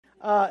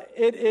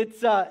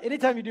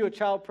Anytime you do a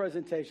child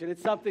presentation,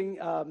 it's something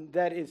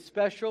that is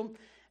special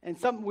and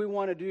something we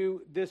want to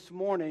do this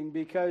morning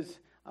because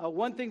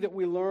one thing that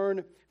we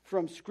learn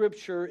from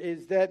Scripture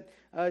is that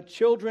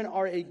children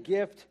are a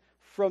gift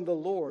from the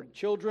Lord.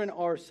 Children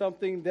are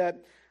something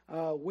that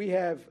we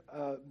have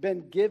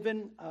been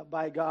given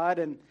by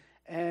God,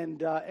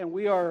 and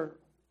we are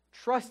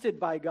trusted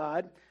by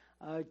God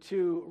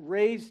to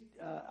raise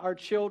our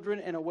children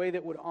in a way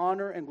that would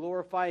honor and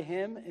glorify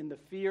Him in the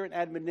fear and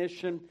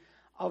admonition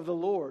of the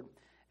Lord.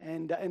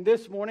 And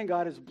this morning,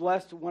 God has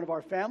blessed one of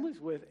our families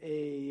with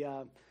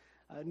a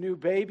new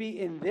baby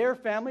in their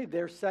family,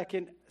 their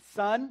second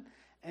son,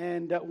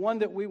 and one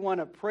that we want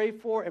to pray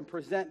for and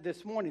present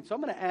this morning. So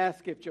I'm going to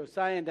ask if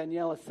Josiah and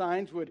Daniela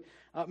Signs would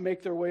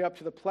make their way up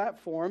to the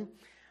platform.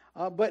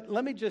 But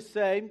let me just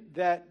say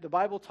that the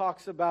Bible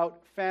talks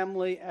about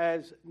family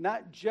as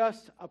not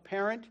just a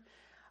parent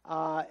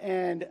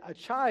and a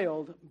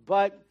child,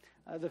 but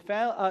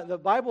the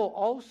Bible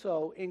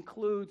also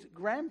includes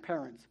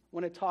grandparents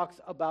when it talks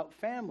about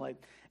family.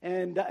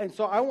 And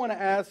so I want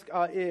to ask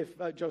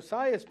if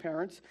Josiah's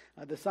parents,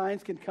 the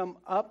Signs, can come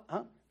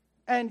up.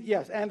 And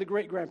yes, and the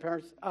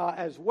great-grandparents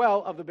as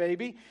well of the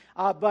baby.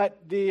 But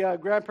the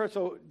grandparents,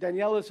 so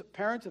Daniela's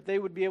parents, if they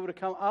would be able to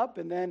come up,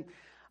 and then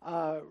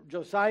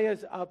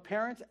Josiah's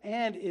parents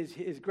and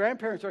his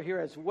grandparents are here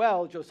as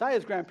well.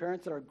 Josiah's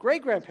grandparents that are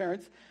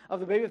great-grandparents of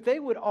the baby, if they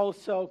would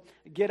also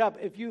get up,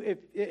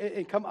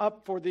 and come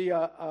up for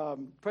the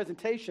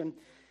presentation.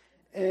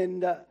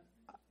 And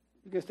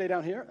you can stay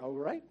down here, all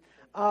right.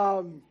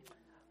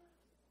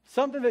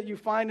 Something that you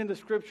find in the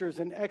Scriptures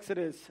in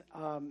Exodus,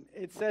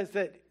 it says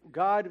that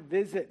God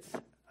visits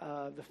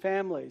the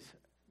families,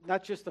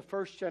 not just the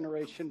first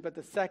generation, but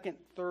the second,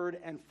 third,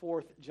 and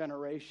fourth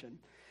generation.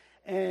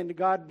 And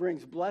God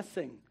brings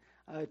blessing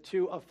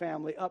to a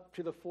family up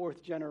to the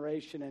fourth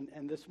generation.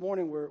 And this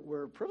morning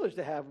we're privileged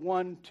to have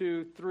 1,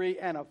 2, 3,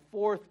 and a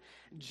fourth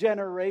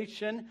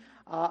generation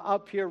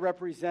up here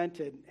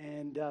represented.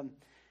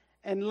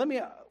 And let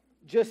me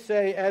just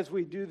say, as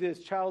we do this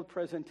child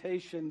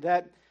presentation,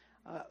 that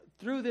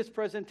through this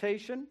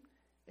presentation,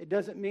 it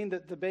doesn't mean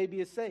that the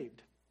baby is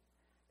saved.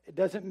 It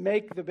doesn't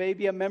make the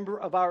baby a member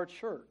of our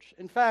church.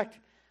 In fact,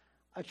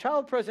 a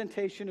child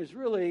presentation is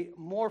really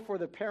more for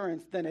the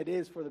parents than it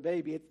is for the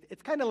baby.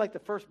 It's kind of like the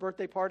first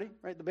birthday party,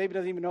 right? The baby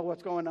doesn't even know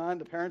what's going on.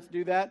 The parents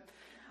do that.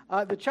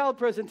 The child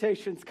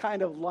presentation's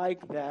kind of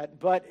like that,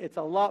 but it's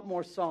a lot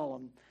more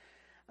solemn.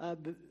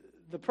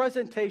 The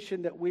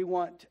presentation that we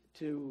want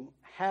to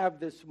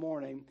have this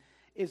morning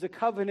is a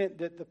covenant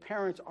that the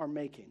parents are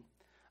making.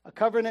 A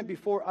covenant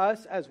before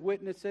us as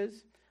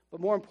witnesses,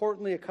 but more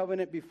importantly, a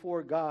covenant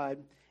before God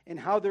in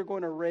how they're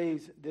going to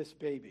raise this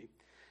baby.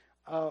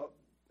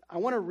 I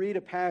want to read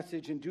a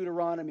passage in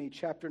Deuteronomy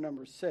chapter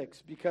number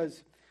 6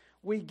 because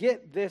we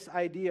get this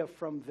idea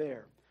from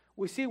there.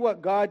 We see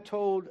what God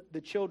told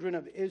the children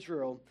of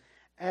Israel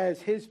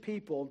as His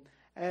people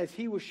as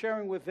He was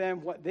sharing with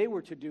them what they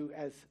were to do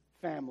as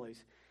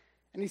families.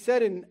 And He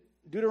said in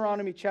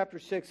Deuteronomy chapter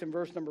 6 and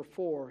verse number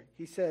 4,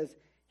 He says,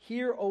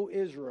 "Hear, O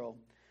Israel,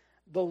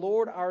 the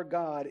Lord our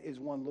God is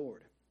one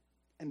Lord.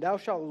 And thou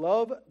shalt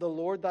love the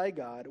Lord thy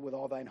God with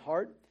all thine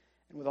heart,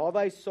 and with all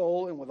thy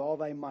soul, and with all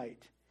thy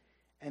might.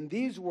 And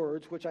these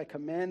words which I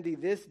command thee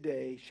this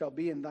day shall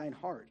be in thine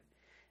heart.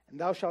 And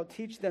thou shalt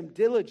teach them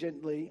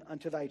diligently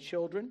unto thy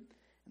children.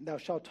 And thou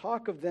shalt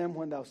talk of them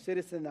when thou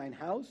sittest in thine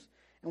house,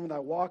 and when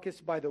thou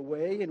walkest by the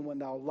way, and when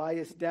thou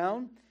liest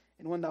down,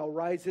 and when thou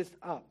risest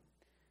up.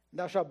 And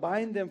thou shalt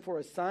bind them for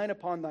a sign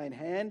upon thine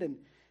hand, and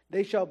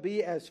they shall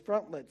be as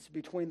frontlets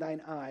between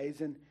thine eyes,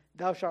 and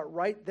thou shalt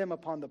write them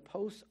upon the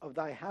posts of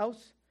thy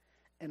house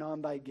and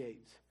on thy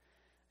gates."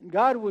 And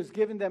God was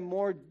giving them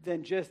more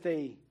than just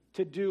a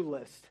to-do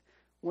list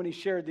when He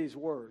shared these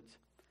words.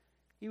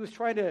 He was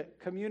trying to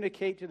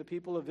communicate to the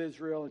people of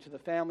Israel and to the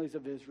families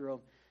of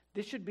Israel,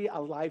 this should be a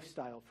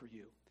lifestyle for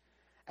you.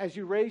 As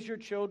you raise your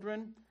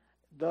children,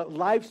 the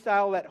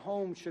lifestyle at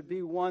home should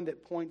be one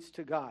that points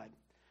to God.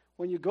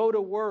 When you go to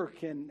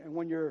work and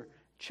when your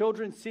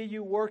children see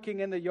you working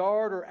in the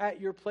yard or at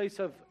your place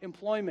of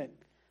employment,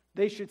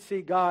 they should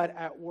see God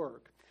at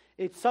work.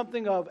 It's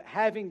something of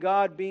having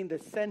God being the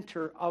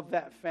center of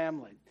that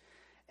family.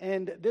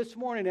 And this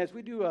morning, as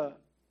we do a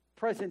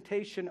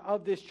presentation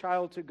of this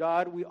child to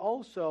God, we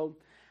also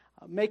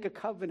make a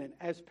covenant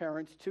as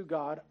parents to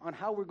God on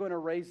how we're going to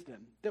raise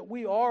them. That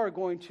we are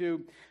going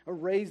to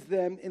raise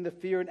them in the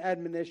fear and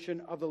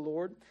admonition of the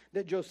Lord.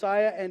 That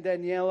Josiah and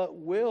Daniela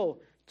will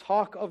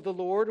talk of the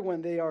Lord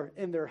when they are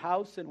in their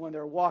house and when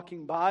they're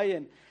walking by,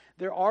 and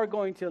they are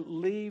going to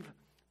leave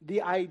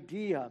the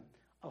idea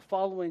of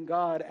following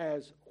God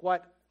as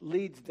what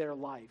leads their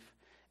life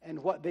and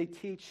what they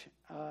teach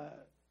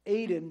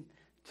Aiden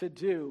to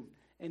do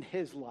in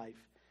his life.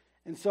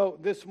 And so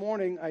this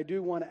morning I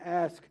do want to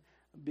ask,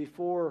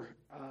 before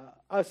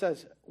us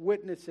as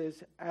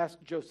witnesses,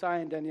 ask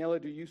Josiah and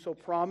Daniela, do you so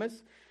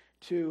promise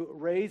to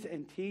raise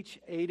and teach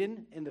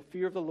Aiden in the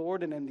fear of the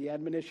Lord and in the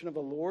admonition of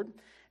the Lord,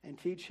 and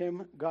teach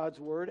him God's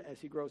word as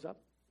he grows up?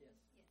 Yes.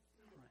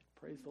 All right,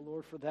 Praise the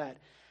Lord for that.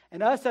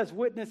 And us as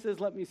witnesses,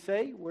 let me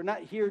say, we're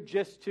not here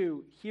just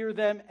to hear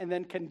them and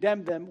then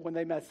condemn them when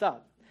they mess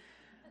up.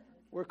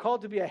 We're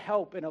called to be a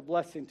help and a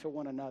blessing to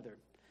one another.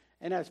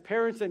 And as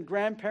parents and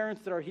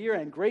grandparents that are here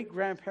and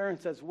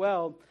great-grandparents as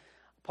well,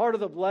 part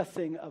of the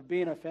blessing of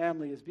being a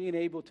family is being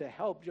able to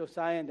help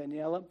Josiah and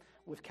Daniela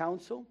with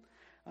counsel,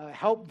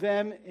 help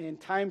them in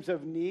times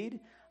of need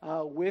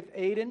with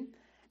Aiden,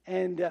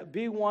 and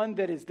be one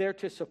that is there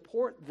to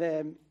support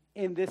them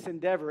in this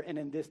endeavor and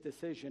in this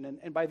decision.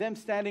 And by them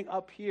standing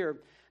up here,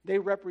 they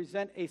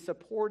represent a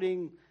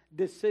supporting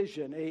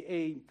decision.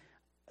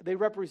 They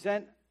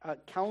represent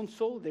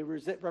counsel. They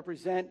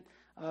represent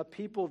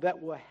people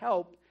that will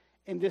help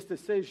in this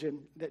decision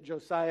that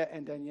Josiah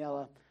and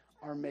Daniela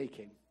are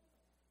making.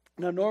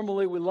 Now,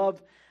 normally we love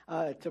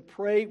to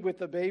pray with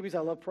the babies.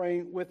 I love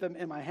praying with them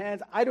in my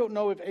hands. I don't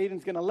know if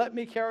Aiden's going to let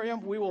me carry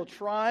him. We will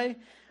try.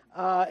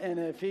 And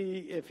if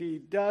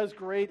he does,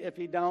 great. If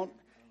he don't,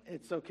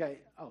 it's okay.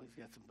 Oh, he's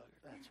got some butter.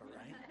 That's all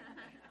right.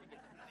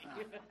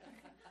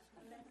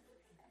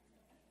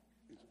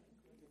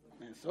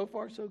 Man, so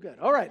far, so good.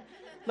 All right.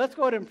 Let's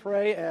go ahead and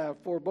pray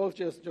for both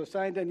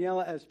Josiah and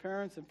Daniela as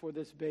parents and for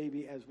this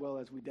baby as well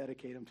as we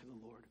dedicate him to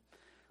the Lord.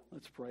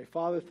 Let's pray.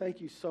 Father,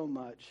 thank you so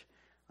much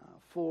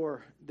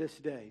for this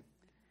day.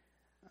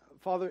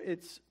 Father,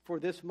 it's for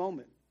this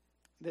moment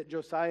that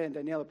Josiah and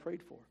Daniela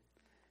prayed for.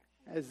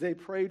 As they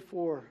prayed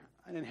for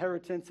an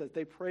inheritance, as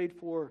they prayed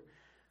for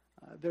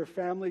their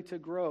family to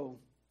grow,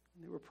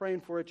 they were praying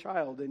for a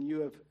child, and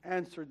you have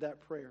answered that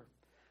prayer.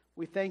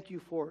 We thank you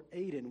for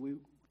Aiden. We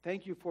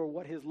thank you for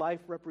what his life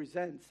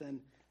represents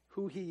and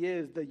who he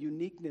is, the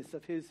uniqueness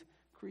of his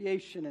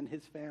creation and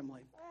his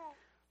family.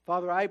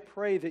 Father, I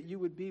pray that you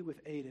would be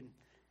with Aiden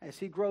as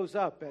he grows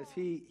up, as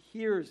he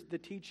hears the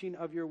teaching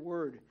of your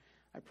word.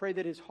 I pray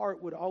that his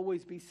heart would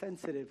always be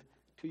sensitive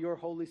to your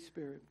Holy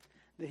Spirit,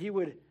 that he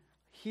would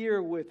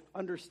hear with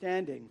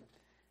understanding,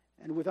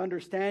 and with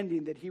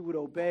understanding that he would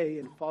obey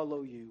and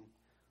follow you.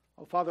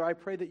 Oh, Father, I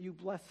pray that you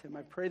bless him.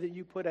 I pray that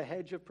you put a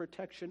hedge of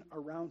protection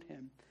around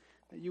him,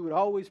 that you would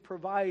always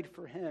provide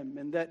for him,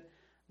 and that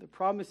the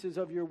promises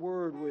of your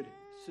word would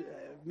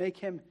make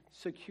him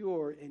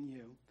secure in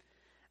you.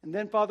 And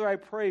then, Father, I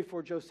pray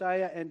for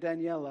Josiah and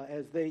Daniela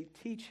as they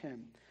teach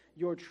him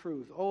your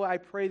truth. Oh, I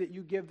pray that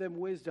you give them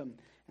wisdom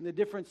in the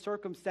different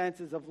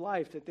circumstances of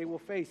life that they will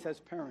face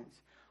as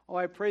parents. Oh,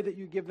 I pray that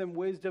you give them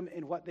wisdom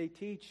in what they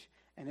teach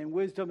and in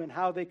wisdom in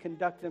how they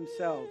conduct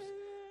themselves.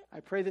 I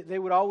pray that they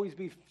would always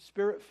be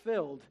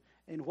spirit-filled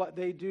in what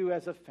they do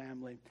as a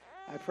family.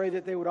 I pray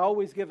that they would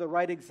always give the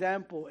right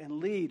example and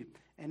lead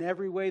in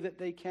every way that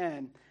they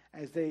can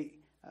as they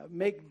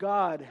make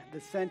God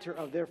the center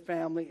of their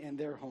family and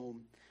their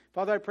home.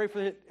 Father, I pray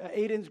for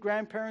Aiden's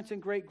grandparents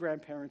and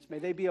great-grandparents. May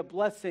they be a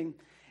blessing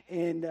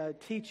in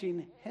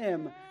teaching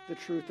him the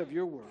truth of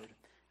your word.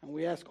 And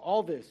we ask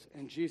all this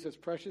in Jesus'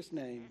 precious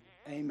name.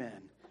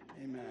 Amen.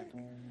 Amen.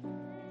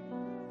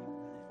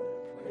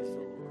 Praise the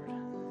Lord.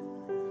 Thank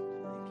you.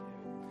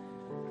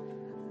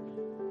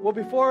 Well,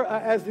 before,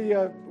 as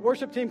the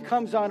worship team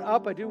comes on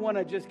up, I do want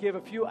to just give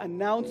a few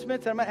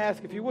announcements. I'm going to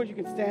ask if you would, you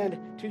can stand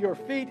to your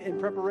feet in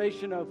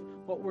preparation of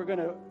what we're going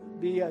to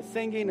be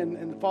singing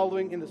and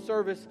following in the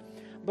service.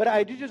 But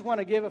I do just want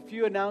to give a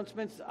few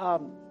announcements.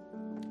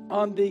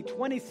 On the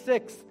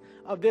 26th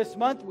of this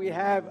month, we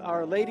have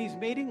our ladies'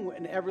 meeting,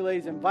 and every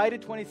lady's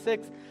invited.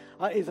 26th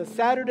is a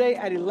Saturday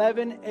at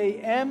 11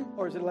 a.m.,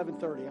 or is it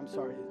 11:30? I'm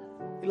sorry.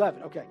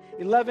 11, okay.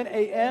 11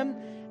 a.m.,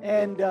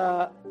 and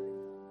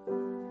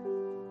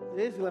it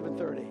is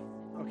 11:30.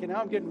 Okay, now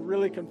I'm getting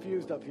really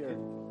confused up here.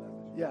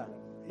 Yeah.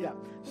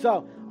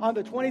 So on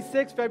the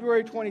 26th,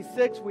 February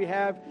 26th, we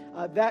have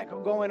that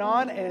going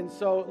on. And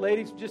so,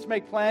 ladies, just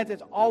make plans.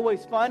 It's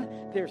always fun.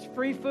 There's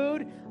free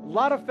food, a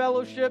lot of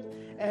fellowship,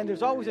 and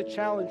there's always a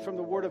challenge from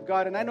the Word of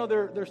God. And I know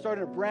they're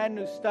starting a brand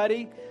new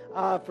study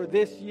for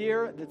this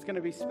year that's going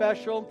to be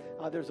special.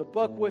 There's a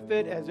book with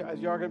it as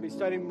you are going to be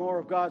studying more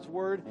of God's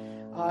Word.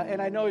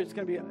 And I know it's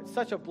going to be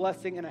such a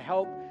blessing and a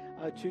help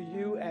to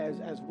you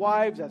as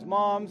wives, as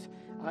moms,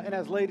 and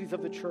as ladies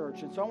of the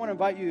church. And so I want to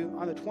invite you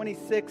on the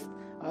 26th,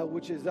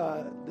 which is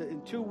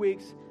in 2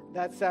 weeks,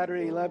 that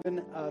Saturday,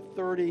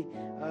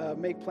 11:30.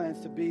 Make plans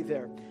to be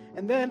there.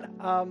 And then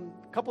a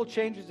couple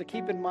changes to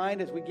keep in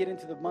mind as we get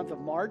into the month of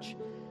March.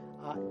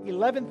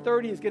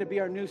 11:30 is going to be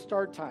our new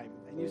start time.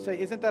 And you say,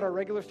 isn't that our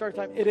regular start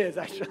time? It is,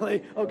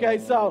 actually. Okay,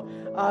 so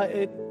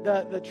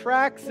the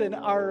tracks and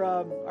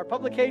our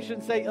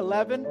publications say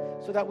 11,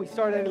 so that we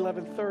start at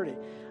 11:30.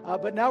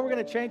 But now we're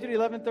going to change it to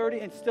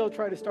 11:30 and still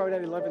try to start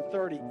at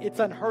 11:30. It's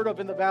unheard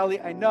of in the Valley,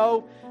 I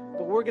know,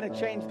 but we're going to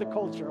change the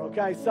culture,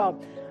 okay? So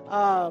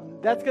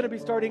that's going to be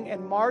starting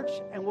in March,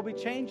 and we'll be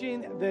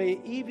changing the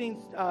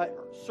evening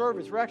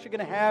service. We're actually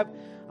going to have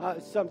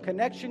some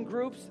connection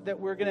groups that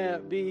we're going to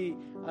be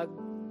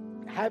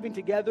having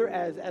together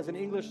as an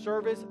English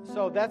service.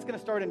 So that's going to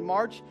start in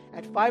March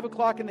at 5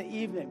 o'clock in the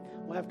evening.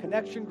 We'll have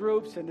connection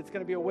groups, and it's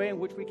going to be a way in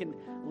which we can,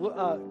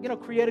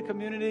 create a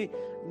community,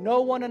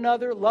 know one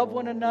another, love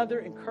one another,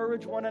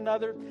 encourage one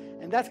another.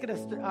 And that's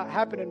going to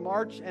happen in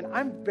March, and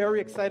I'm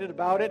very excited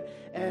about it,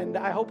 and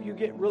I hope you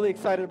get really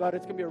excited about it.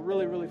 It's going to be a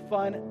really, really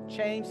fun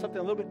change, something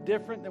a little bit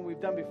different than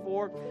we've done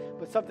before,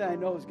 but something I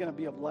know is going to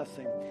be a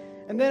blessing.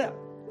 And then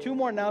 2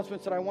 more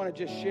announcements that I want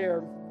to just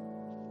share.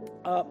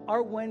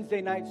 Our Wednesday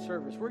night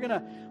service. We're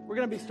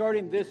gonna be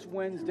starting this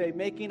Wednesday,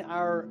 making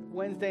our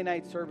Wednesday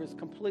night service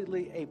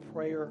completely a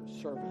prayer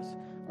service.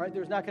 All right,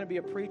 there's not going to be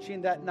a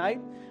preaching that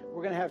night.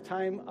 We're going to have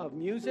time of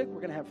music.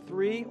 We're going to have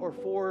 3 or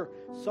 4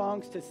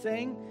 songs to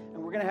sing,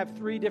 and we're going to have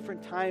 3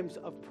 different times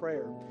of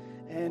prayer.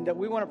 And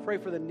we want to pray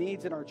for the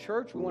needs in our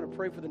church. We want to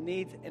pray for the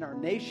needs in our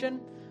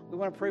nation. We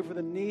want to pray for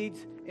the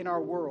needs in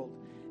our world,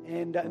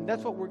 and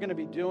that's what we're going to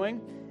be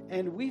doing.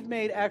 And we've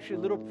made actually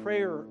little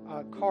prayer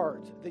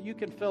cards that you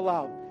can fill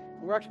out.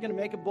 We're actually going to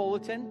make a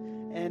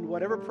bulletin, and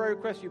whatever prayer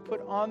request you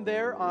put on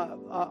there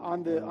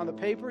on the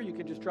paper, you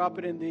can just drop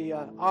it in the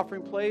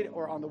offering plate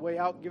or on the way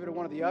out, give it to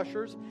one of the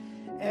ushers.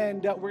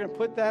 And we're going to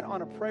put that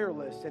on a prayer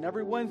list. And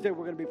every Wednesday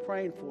we're going to be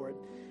praying for it.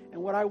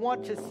 And what I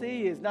want to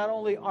see is not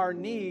only our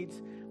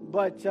needs,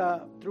 but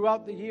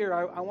throughout the year,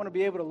 I want to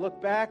be able to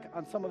look back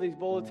on some of these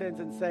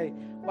bulletins and say,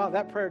 wow,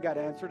 that prayer got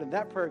answered, and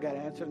that prayer got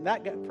answered, and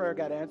that prayer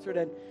got answered.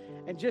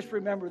 And just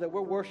remember that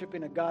we're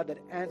worshiping a God that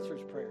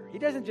answers prayer. He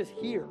doesn't just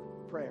hear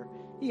prayer.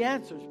 He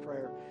answers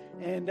prayer.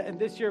 And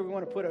this year we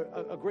want to put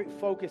a great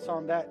focus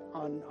on that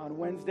on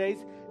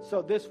Wednesdays.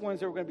 So this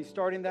Wednesday we're going to be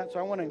starting that. So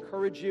I want to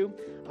encourage you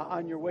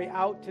on your way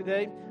out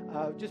today,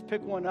 just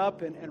pick one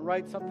up and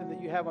write something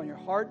that you have on your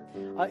heart.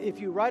 If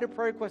you write a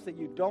prayer request that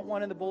you don't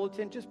want in the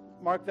bulletin, just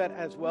mark that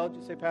as well.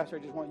 Just say, Pastor, I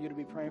just want you to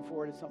be praying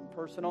for it. It's something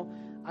personal.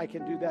 I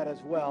can do that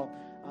as well.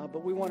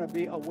 But we want to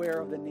be aware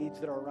of the needs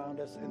that are around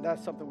us, and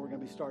that's something we're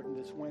going to be starting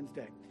this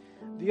Wednesday.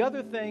 The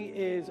other thing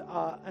is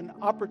an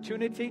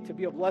opportunity to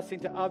be a blessing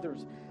to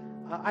others.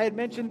 I had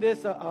mentioned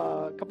this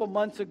a few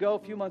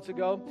months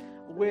ago,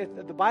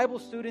 with the Bible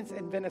students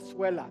in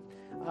Venezuela.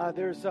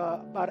 There's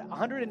about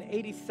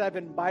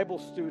 187 Bible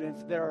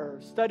students that are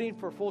studying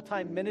for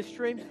full-time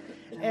ministry,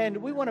 and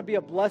we want to be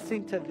a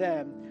blessing to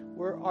them.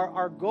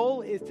 Our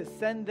goal is to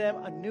send them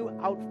a new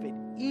outfit,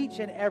 each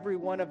and every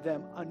one of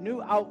them, a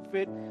new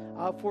outfit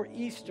for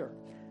Easter.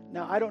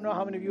 Now, I don't know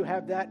how many of you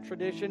have that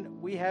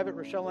tradition. We have it,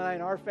 Rochelle and I,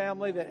 in our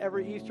family, that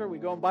every Easter we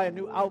go and buy a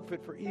new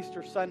outfit for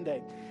Easter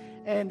Sunday.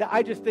 And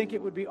I just think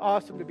it would be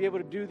awesome to be able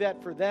to do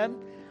that for them,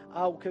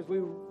 because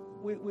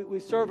we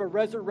serve a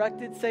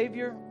resurrected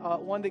Savior,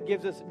 one that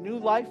gives us new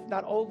life,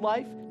 not old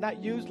life,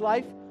 not used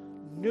life,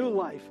 new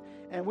life.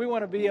 And we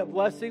want to be a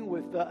blessing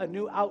with a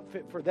new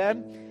outfit for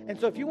them. And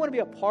so if you want to be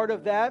a part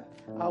of that,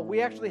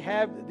 we actually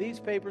have these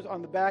papers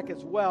on the back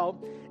as well.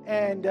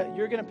 And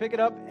you're going to pick it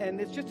up, and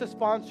it's just a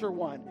sponsor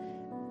one.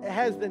 It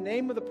has the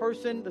name of the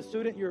person, the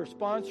student you're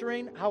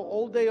sponsoring, how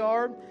old they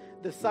are,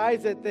 the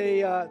size that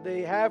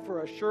they have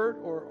for a shirt,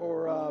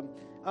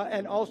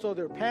 and also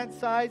their pant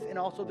size, and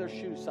also their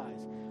shoe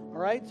size. All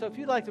right? So if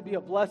you'd like to be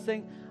a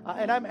blessing,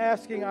 and I'm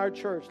asking our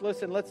church,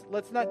 listen,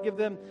 let's not give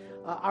them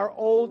our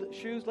old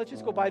shoes. Let's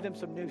just go buy them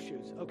some new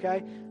shoes,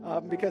 okay?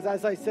 Because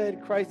as I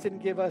said, Christ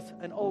didn't give us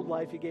an old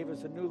life. He gave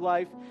us a new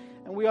life.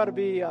 And we ought to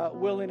be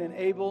willing and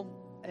able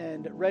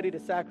and ready to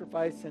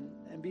sacrifice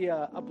and be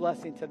a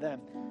blessing to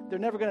them. They're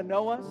never going to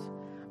know us.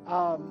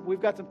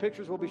 We've got some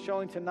pictures we'll be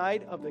showing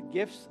tonight of the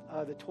gifts,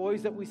 the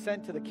toys that we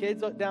sent to the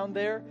kids down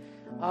there.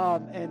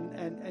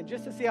 And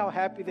just to see how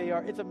happy they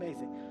are, it's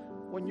amazing.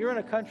 When you're in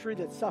a country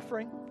that's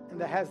suffering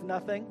and that has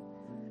nothing,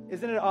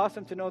 isn't it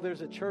awesome to know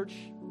there's a church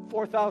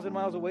 4,000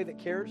 miles away that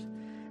cares?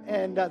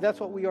 And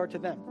that's what we are to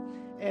them.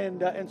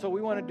 And so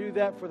we want to do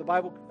that for the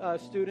Bible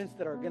students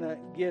that are going to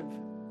give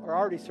or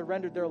already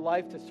surrendered their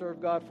life to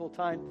serve God full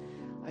time.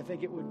 I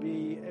think it would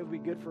be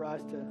good for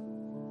us to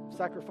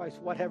sacrifice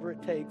whatever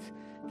it takes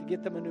to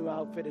get them a new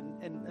outfit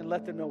and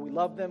let them know we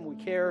love them, we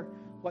care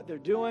what they're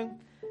doing,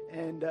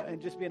 and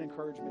just be an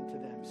encouragement to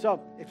them. So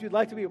if you'd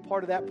like to be a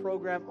part of that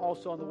program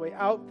also on the way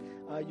out,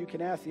 you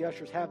can ask the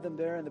ushers, have them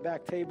there in the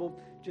back table.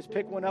 Just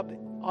pick one up.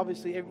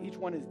 Obviously, each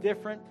one is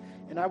different.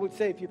 And I would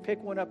say if you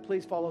pick one up,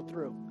 please follow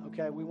through.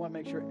 Okay, we want to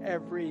make sure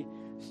every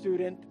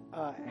student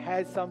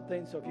has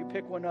something. So if you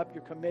pick one up,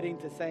 you're committing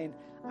to saying,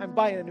 I'm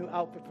buying a new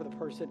outfit for the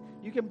person.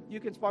 You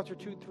can sponsor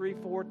 2, 3,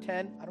 4,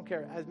 10. I don't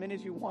care, as many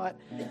as you want.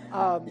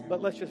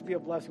 But let's just be a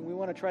blessing. We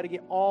want to try to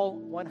get all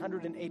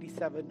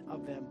 187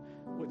 of them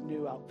with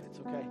new outfits,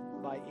 okay,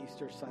 by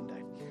Easter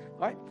Sunday. All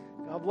right,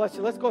 God bless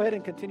you. Let's go ahead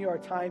and continue our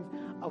time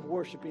of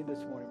worshiping this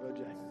morning, Bro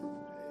Jay.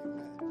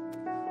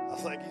 Amen. I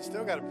was like, you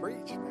still got to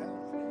preach,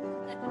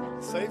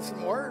 man. Save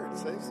some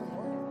words.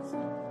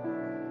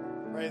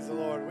 Praise the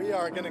Lord. We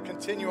are going to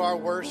continue our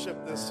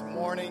worship this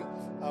morning.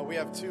 We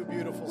have 2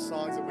 beautiful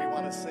songs that we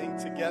want to sing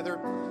together.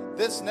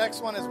 This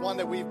next one is one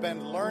that we've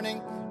been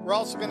learning. We're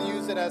also going to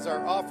use it as our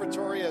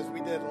offertory as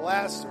we did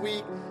last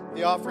week.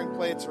 The offering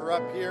plates are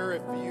up here.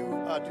 If you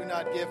do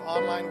not give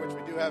online, which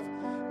we do have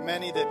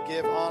many that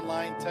give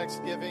online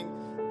text giving.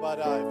 But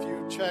if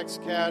you checks,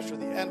 cash, or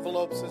the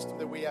envelope system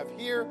that we have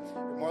here,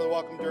 you're more than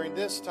welcome during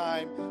this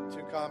time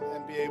to come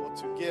and be able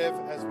to give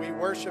as we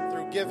worship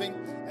through giving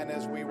and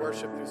as we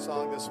worship through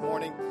song this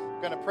morning.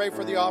 We're going to pray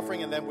for the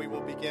offering, and then we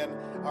will begin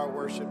our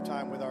worship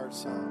time with our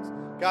songs.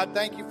 God,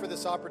 thank you for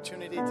this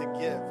opportunity to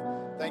give.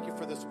 Thank you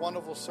for this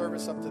wonderful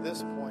service up to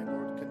this point.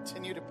 Lord,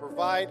 continue to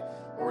provide.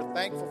 Lord, we're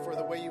thankful for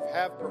the way you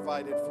have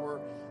provided for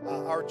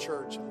our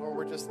church. And Lord,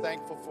 we're just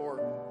thankful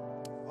for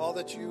all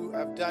that you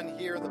have done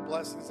here, the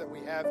blessings that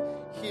we have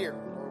here.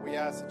 Lord, we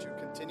ask that you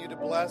continue to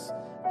bless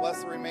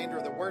the remainder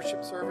of the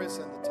worship service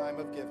and the time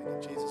of giving.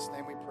 In Jesus'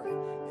 name we pray.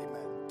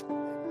 Amen.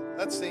 Amen.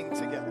 Let's sing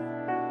together.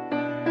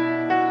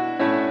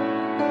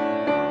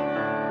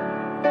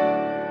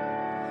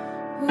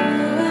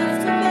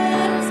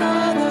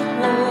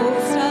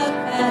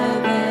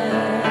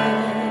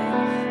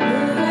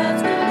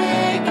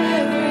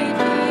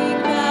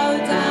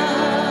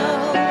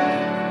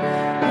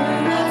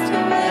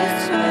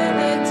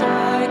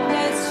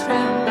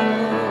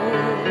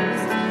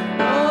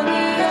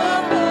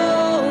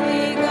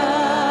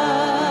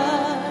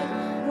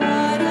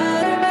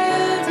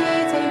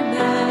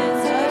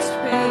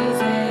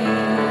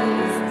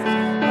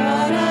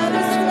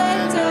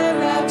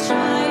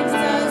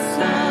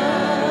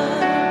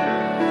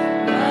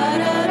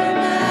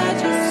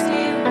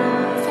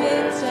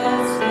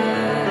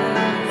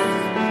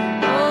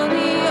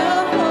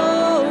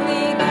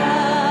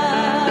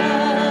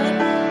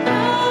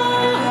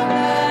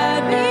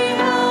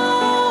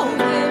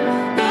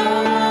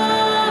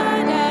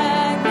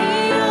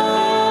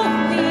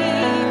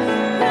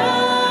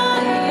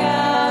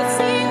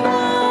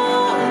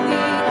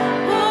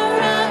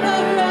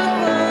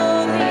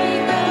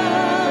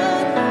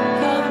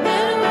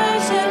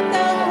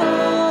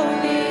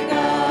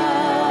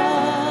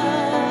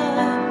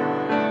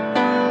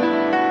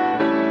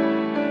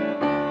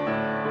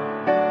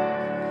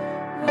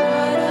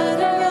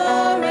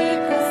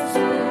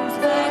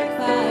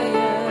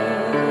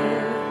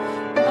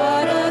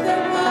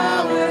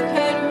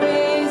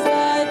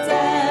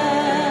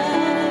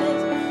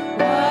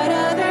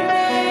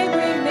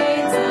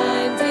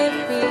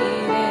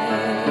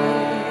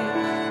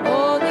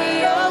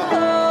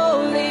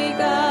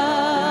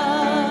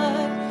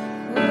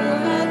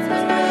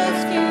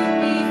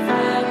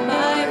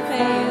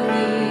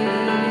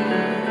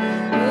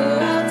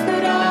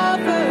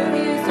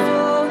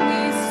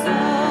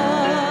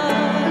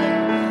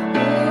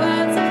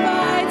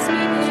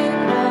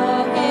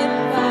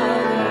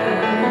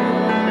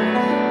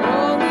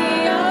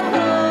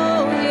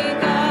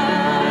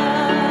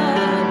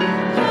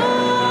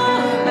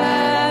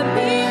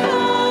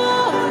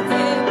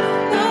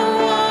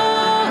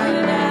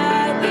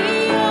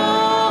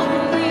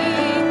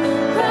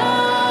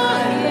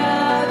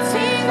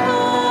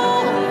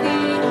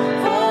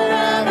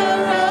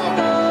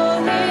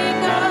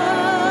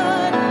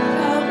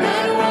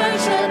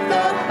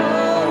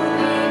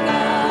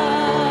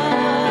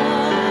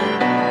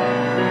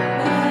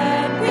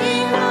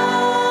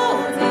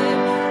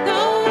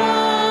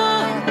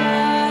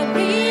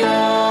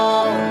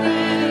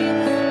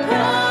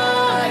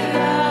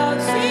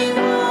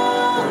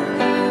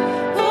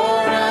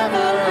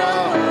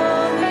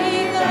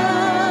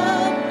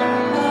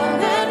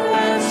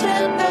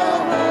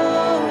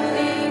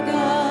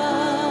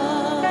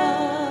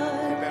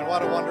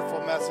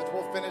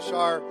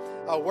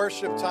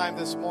 Worship time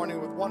this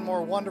morning with one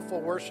more wonderful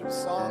worship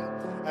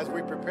song as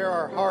we prepare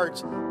our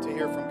hearts to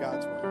hear from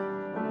God's word.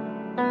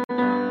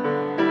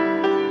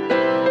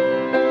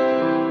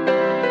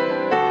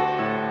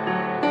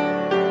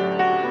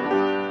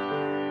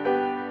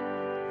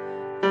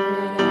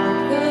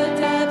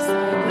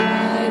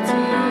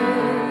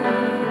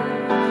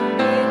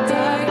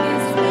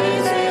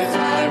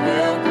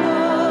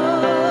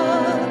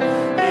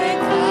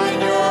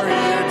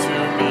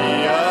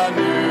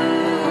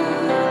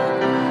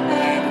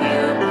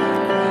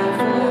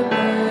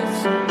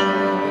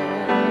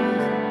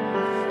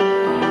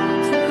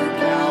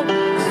 Calvary.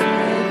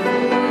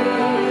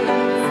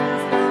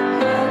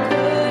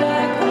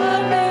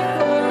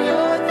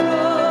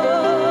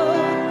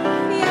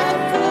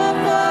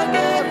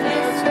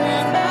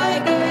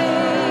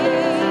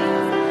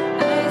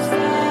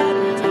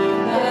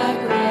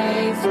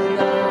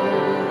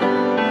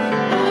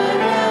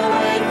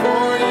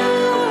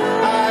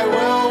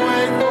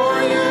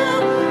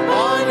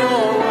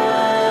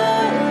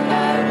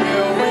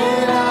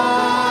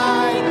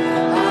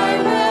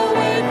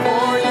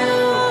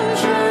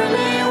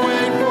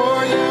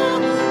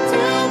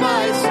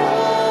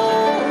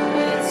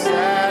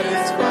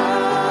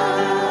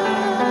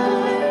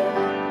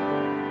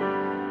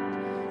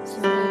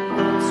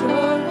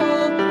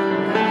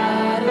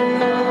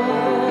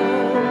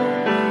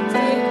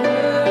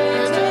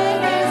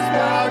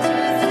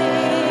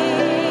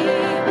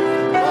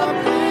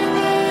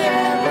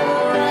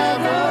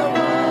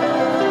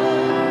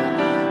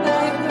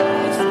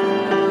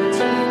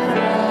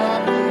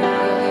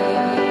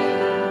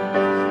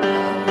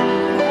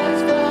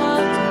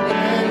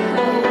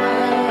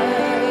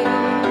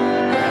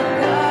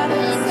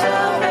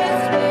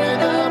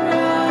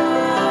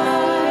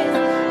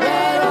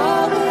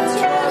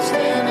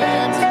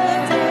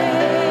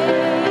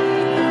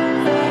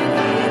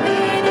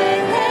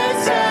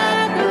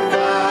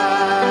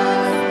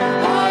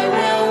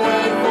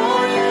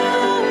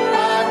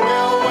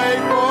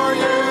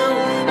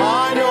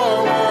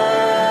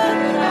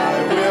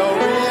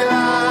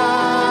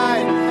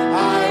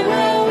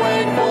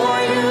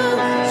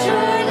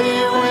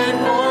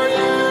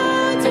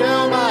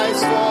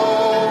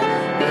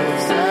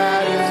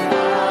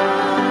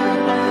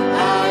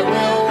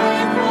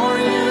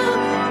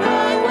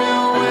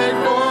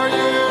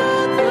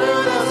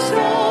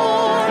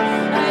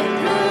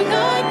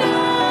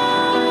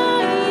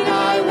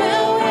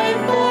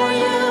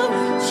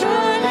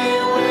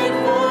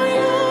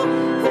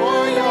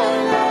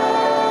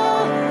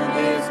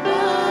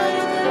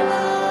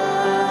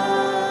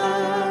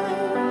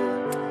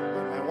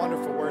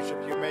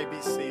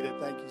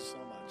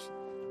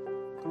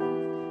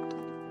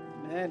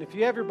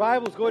 have your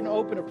Bibles, go ahead and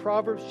open to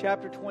Proverbs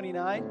chapter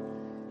 29.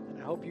 And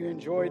I hope you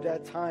enjoyed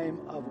that time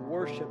of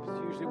worship.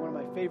 It's usually one of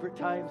my favorite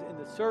times in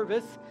the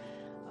service.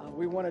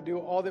 We want to do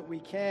all that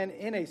we can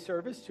in a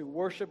service to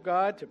worship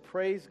God, to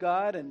praise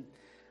God, and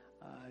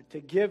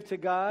to give to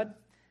God,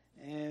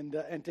 and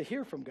to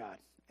hear from God.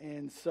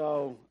 And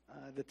so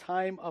the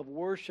time of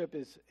worship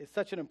is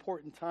such an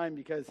important time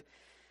because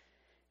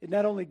it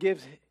not only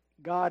gives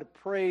God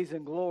praise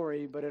and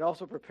glory, but it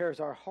also prepares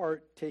our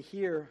heart to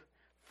hear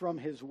from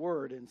His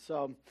Word. And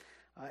so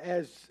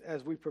as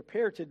we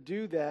prepare to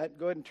do that,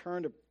 go ahead and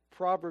turn to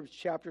Proverbs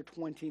chapter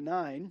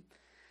 29.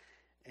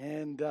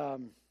 And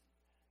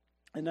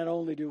not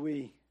only do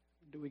we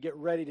get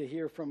ready to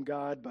hear from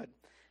God, but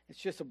it's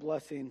just a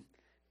blessing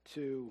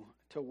to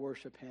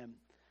worship Him.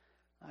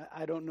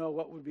 I don't know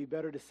what would be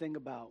better to sing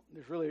about.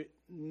 There's really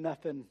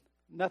nothing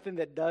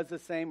that does the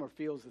same or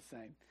feels the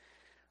same.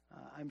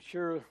 I'm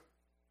sure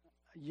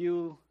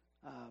you,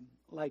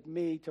 like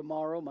me,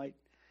 tomorrow might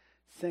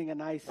sing a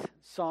nice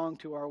song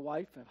to our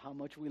wife of how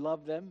much we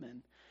love them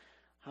and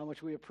how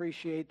much we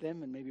appreciate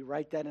them, and maybe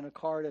write that in a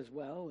card as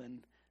well,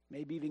 and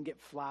maybe even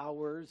get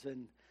flowers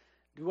and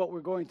do what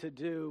we're going to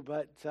do.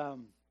 But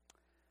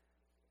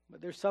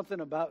there's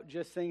something about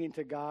just singing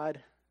to God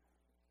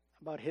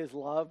about His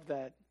love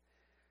that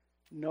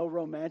no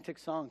romantic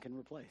song can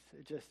replace.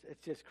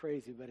 It's just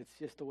crazy, but it's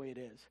just the way it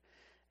is.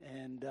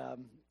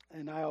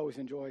 And I always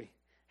enjoy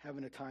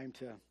having a time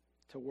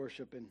to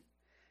worship and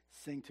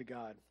sing to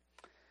God.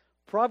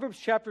 Proverbs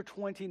chapter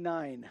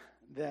 29,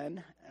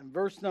 then, and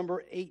verse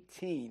number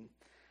 18.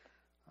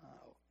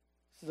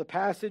 This is a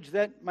passage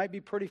that might be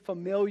pretty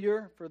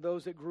familiar for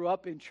those that grew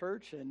up in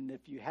church, and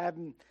if you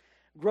haven't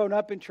grown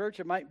up in church,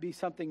 it might be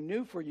something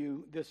new for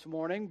you this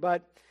morning,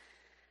 but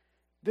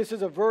this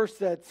is a verse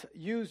that's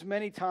used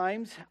many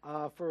times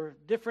for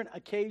different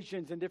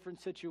occasions and different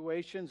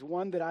situations.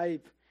 One that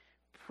I've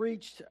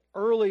preached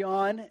early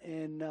on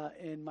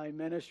in my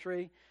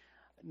ministry,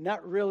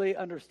 not really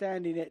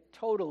understanding it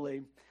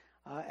totally,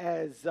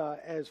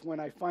 as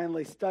when I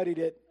finally studied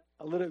it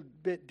a little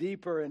bit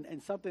deeper,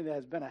 and something that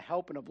has been a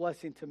help and a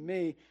blessing to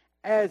me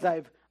as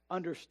I've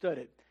understood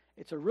it.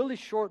 It's a really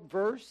short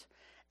verse,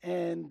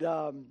 and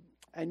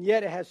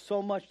yet it has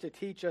so much to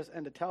teach us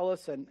and to tell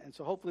us, and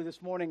so hopefully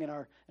this morning in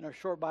our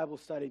short Bible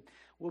study,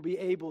 we'll be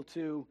able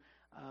to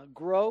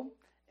grow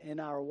in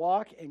our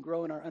walk and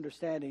grow in our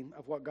understanding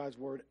of what God's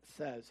Word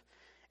says.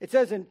 It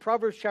says in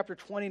Proverbs chapter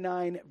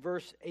 29,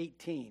 verse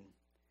 18,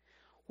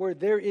 where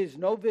there is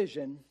no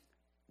vision,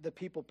 the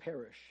people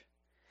perish.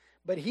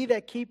 But he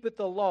that keepeth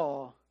the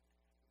law,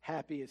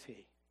 happy is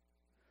he.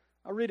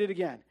 I'll read it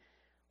again.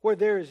 Where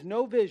there is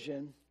no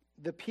vision,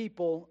 the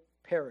people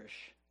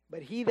perish.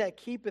 But he that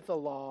keepeth the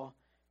law,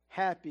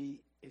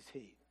 happy is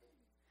he.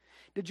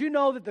 Did you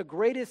know that the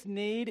greatest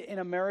need in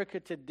America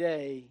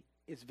today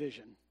is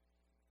vision?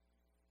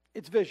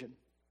 It's vision.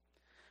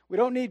 We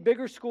don't need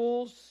bigger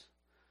schools.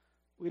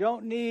 We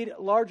don't need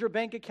larger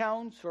bank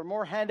accounts or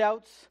more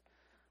handouts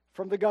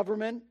from the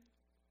government.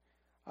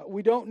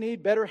 We don't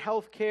need better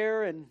health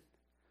care, and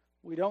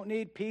we don't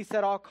need peace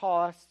at all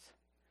costs.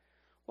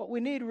 What we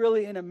need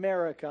really in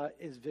America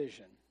is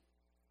vision.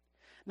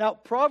 Now,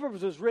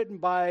 Proverbs was written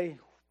by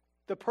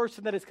the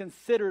person that is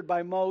considered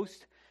by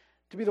most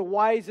to be the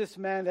wisest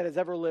man that has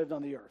ever lived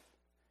on the earth,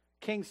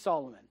 King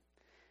Solomon.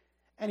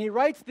 And he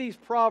writes these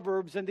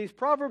Proverbs, and these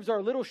Proverbs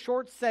are little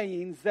short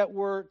sayings that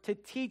were to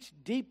teach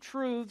deep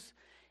truths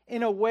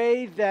in a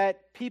way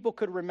that people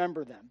could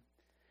remember them,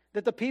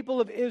 that the people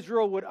of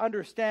Israel would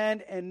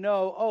understand and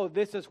know, oh,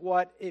 this is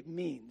what it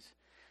means.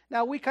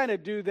 Now, we kind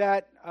of do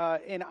that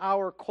in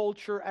our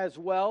culture as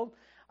well.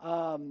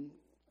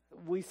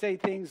 We say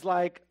things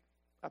like,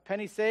 a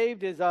penny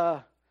saved is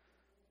a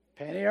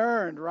penny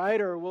earned, right?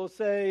 Or we'll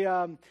say,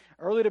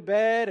 early to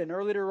bed and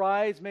early to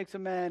rise makes a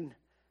man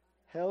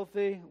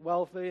healthy,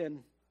 wealthy,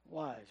 and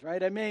wise,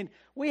 right? I mean,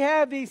 we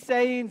have these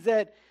sayings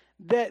that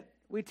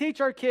we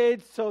teach our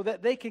kids so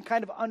that they can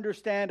kind of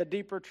understand a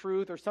deeper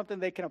truth or something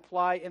they can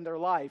apply in their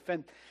life.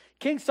 And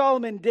King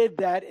Solomon did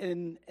that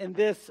in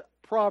this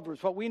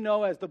Proverbs, what we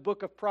know as the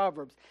book of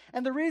Proverbs.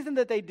 And the reason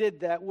that they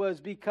did that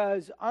was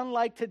because,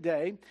 unlike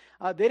today,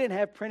 they didn't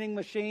have printing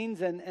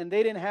machines and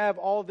they didn't have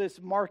all this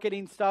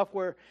marketing stuff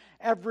where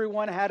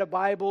everyone had a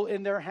Bible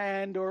in their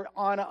hand or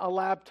on a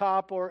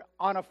laptop or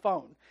on a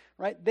phone,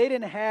 right? They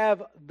didn't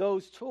have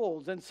those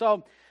tools. And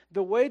so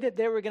the way that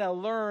they were going to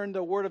learn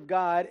the Word of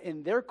God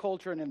in their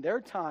culture and in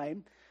their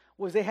time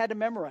was they had to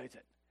memorize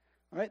it,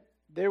 right?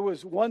 There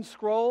was one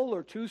scroll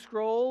or two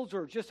scrolls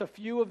or just a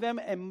few of them,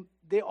 and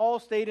they all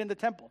stayed in the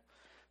temple.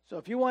 So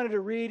if you wanted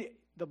to read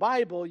the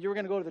Bible, you were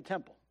going to go to the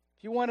temple.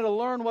 If you wanted to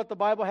learn what the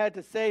Bible had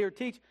to say or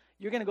teach,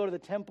 you're going to go to the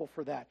temple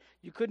for that.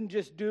 You couldn't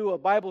just do a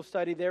Bible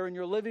study there in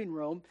your living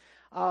room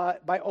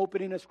by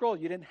opening a scroll.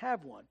 You didn't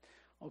have one.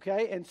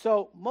 Okay, and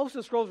so most of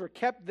the scrolls were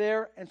kept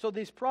there, and so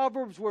these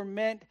Proverbs were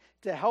meant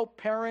to help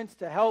parents,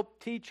 to help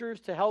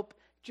teachers, to help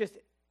just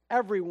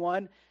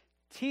everyone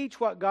teach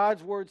what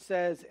God's Word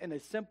says in a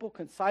simple,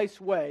 concise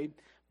way,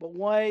 but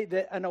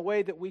in a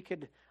way that we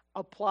could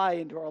apply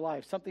into our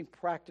life, something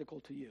practical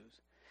to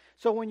use.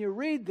 So when you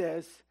read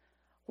this,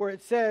 where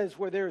it says,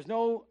 where there is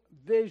no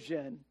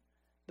vision,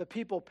 the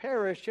people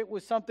perish, it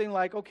was something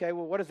like, okay,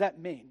 well, what does that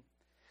mean?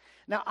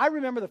 Now, I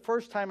remember the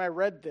first time I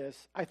read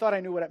this, I thought I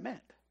knew what it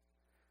meant.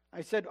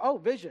 I said, oh,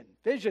 vision.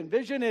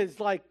 Vision is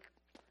like,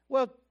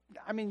 well,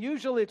 I mean,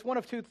 usually it's one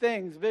of two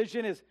things.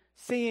 Vision is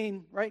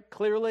seeing, right,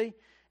 clearly.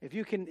 If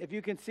you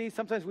can see,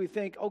 sometimes we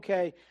think,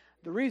 okay,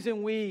 the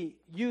reason we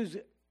use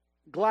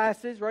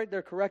glasses, right,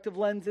 they're corrective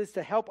lenses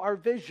to help our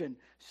vision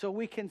so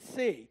we can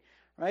see,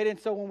 right? And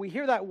so when we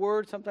hear that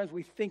word, sometimes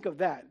we think of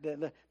that.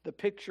 The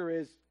picture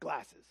is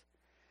glasses.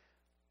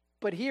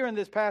 But here in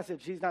this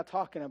passage, he's not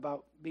talking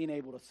about being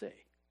able to see.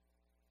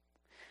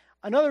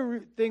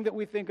 Another thing that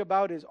we think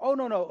about is, oh,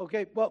 no,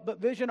 okay, well,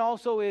 but vision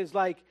also is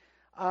like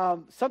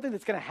something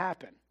that's going to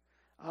happen.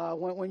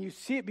 When you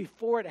see it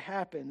before it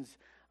happens,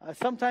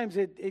 sometimes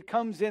it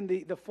comes in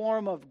the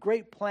form of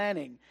great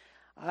planning.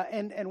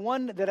 And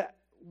one that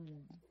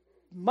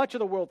much of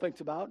the world thinks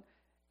about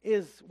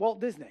is Walt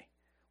Disney.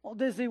 Walt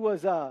Disney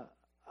was a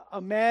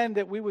man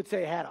that we would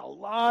say had a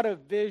lot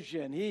of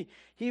vision.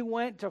 He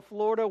went to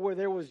Florida where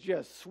there was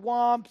just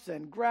swamps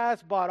and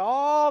grass, bought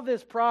all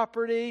this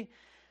property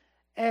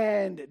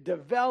and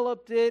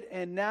developed it,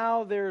 and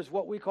now there's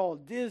what we call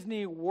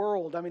Disney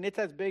World. I mean, it's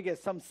as big as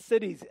some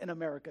cities in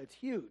America. It's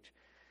huge.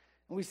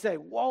 And we say,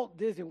 Walt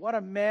Disney, what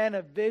a man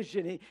of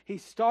vision. He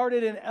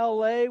started in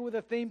L.A. with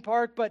a theme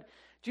park, but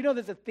do you know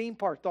there's a theme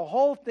park? The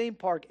whole theme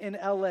park in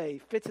L.A.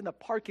 fits in the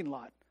parking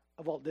lot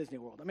of Walt Disney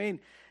World. I mean,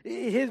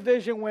 his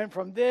vision went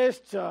from this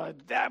to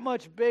that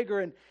much bigger,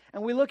 and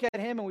we look at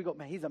him and we go,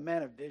 man, he's a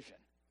man of vision.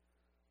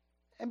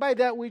 And by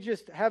that, we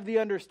just have the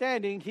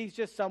understanding he's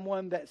just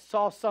someone that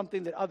saw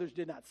something that others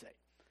did not see.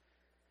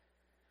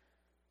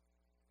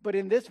 But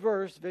in this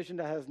verse, vision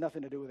has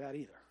nothing to do with that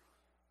either.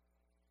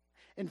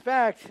 In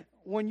fact,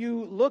 when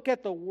you look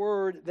at the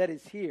word that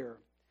is here,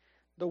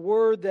 the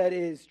word that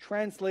is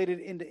translated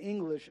into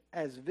English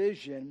as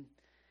vision,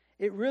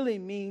 it really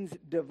means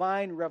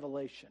divine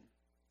revelation.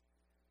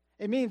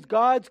 It means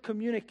God's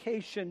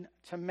communication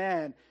to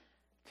man.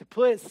 To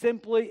put it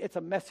simply, it's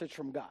a message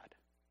from God.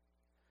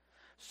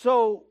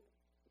 So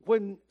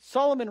when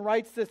Solomon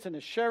writes this and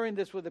is sharing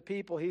this with the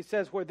people, he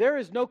says, where there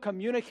is no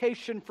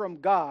communication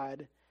from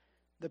God,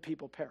 the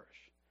people perish.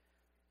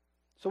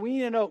 So we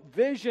need to know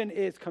vision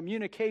is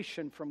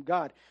communication from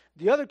God.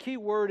 The other key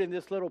word in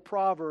this little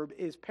proverb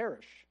is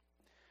perish.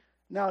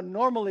 Now,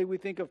 normally we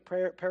think of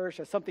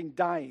perish as something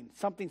dying,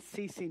 something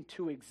ceasing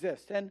to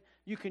exist. And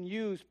you can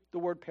use the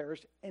word perish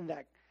in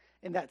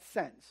that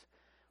sense.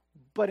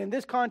 But in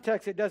this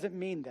context, it doesn't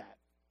mean that.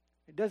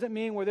 It doesn't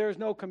mean where there is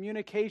no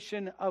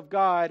communication of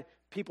God,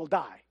 people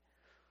die.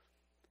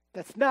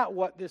 That's not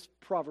what this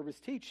proverb is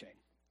teaching.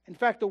 In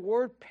fact, the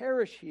word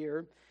perish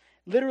here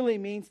literally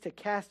means to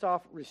cast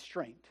off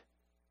restraint.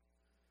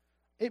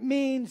 It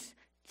means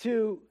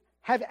to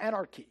have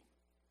anarchy,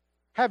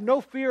 have no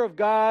fear of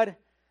God,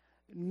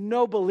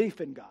 no belief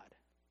in God.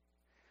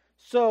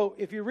 So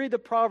if you read the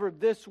proverb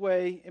this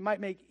way, it might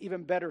make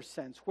even better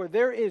sense. Where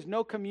there is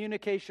no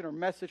communication or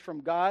message from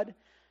God,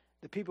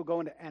 the people go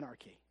into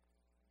anarchy.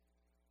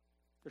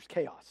 There's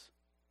chaos.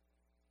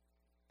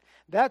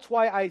 That's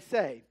why I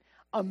say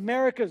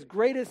America's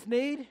greatest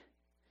need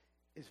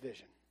is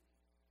vision.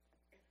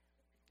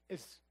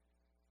 It's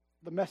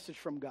the message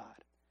from God.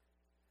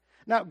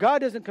 Now, God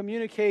doesn't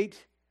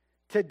communicate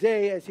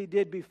today as he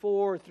did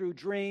before through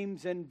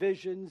dreams and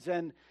visions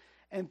and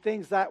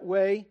things that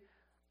way.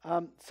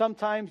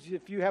 Sometimes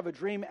if you have a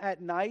dream at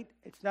night,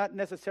 it's not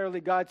necessarily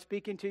God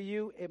speaking to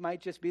you. It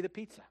might just be the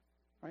pizza,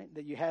 right,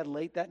 that you had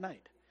late that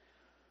night.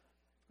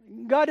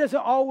 God doesn't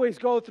always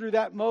go through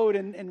that mode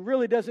and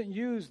really doesn't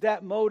use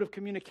that mode of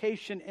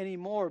communication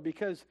anymore,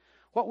 because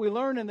what we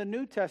learn in the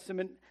New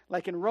Testament,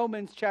 like in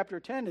Romans chapter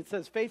 10, it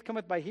says faith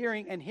cometh by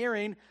hearing, and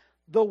hearing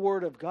the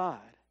word of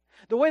God.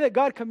 The way that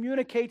God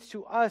communicates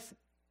to us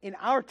in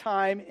our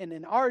time and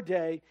in our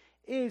day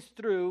is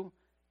through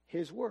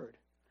his word.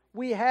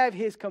 We have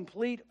his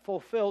complete,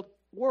 fulfilled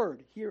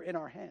word here in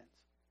our hands.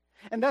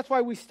 And that's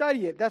why we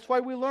study it. That's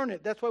why we learn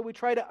it. That's why we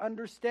try to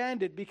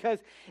understand it, because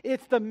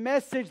it's the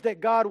message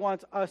that God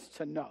wants us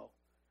to know,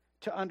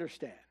 to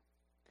understand.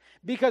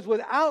 Because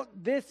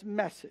without this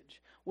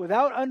message,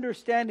 without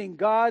understanding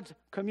God's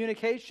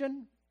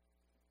communication,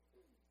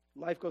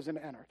 life goes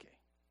into anarchy.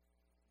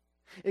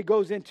 It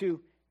goes into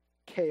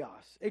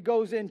chaos. It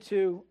goes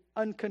into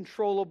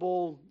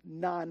uncontrollable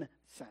nonsense.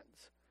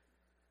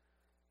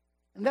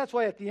 And that's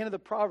why at the end of the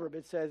proverb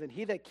it says, and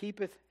he that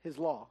keepeth his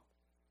law,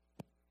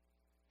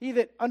 he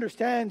that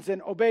understands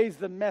and obeys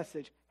the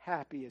message,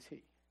 happy is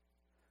he.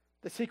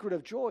 The secret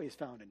of joy is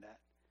found in that.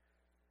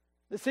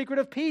 The secret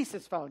of peace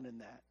is found in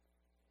that.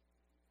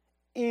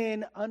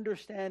 In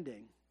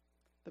understanding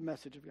the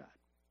message of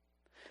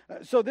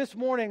God. So this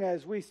morning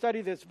as we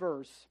study this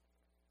verse,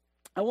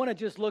 I want to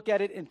just look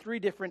at it in three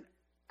different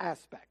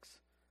aspects.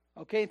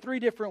 Okay, in three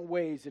different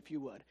ways, if you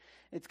would.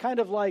 It's kind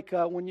of like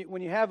when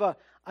you have a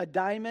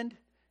diamond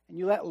and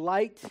you let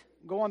light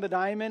go on the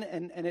diamond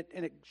and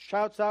it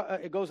shouts out,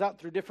 it goes out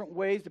through different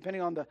ways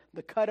depending on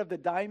the cut of the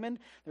diamond.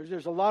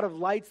 There's a lot of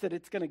lights that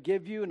it's going to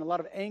give you and a lot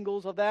of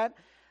angles of that.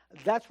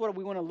 That's what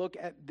we want to look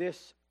at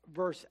this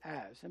verse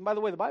as. And by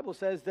the way, the Bible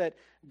says that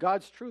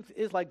God's truth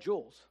is like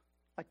jewels,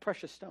 like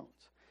precious stones.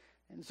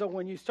 And so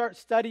when you start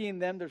studying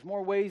them, there's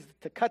more ways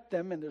to cut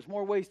them and there's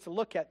more ways to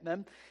look at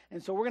them.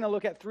 And so we're going to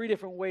look at 3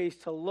 different ways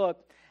to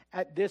look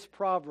at this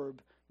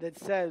proverb that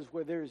says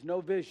where there is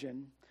no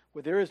vision,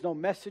 where there is no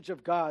message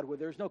of God, where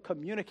there's no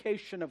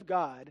communication of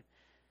God,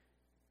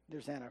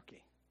 there's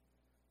anarchy.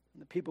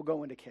 And the people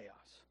go into chaos.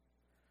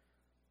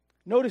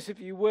 Notice, if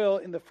you will,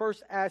 in the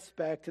first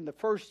aspect, in the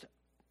first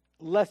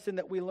lesson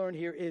that we learn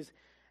here is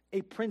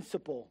a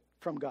principle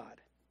from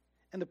God.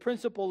 And the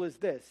principle is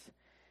this: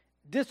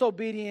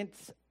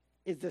 disobedience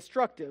is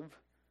destructive,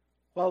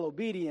 while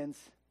obedience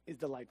is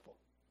delightful.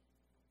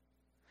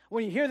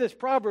 When you hear this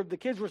proverb, the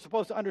kids were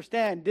supposed to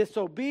understand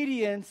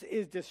disobedience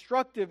is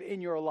destructive in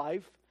your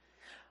life,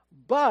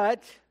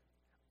 but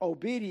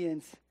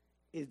obedience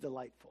is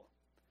delightful.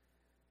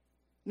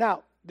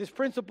 Now, this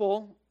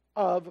principle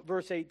of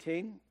verse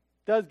 18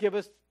 does give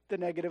us the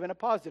negative and a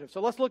positive.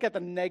 So let's look at the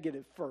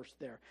negative first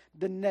there.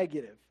 The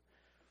negative.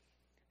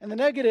 And the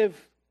negative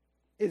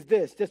is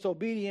this: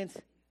 disobedience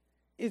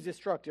is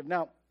destructive.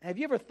 Now, have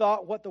you ever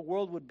thought what the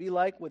world would be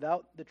like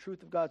without the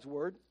truth of God's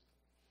word?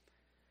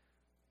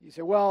 You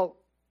say, well,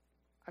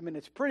 I mean,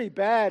 it's pretty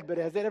bad, but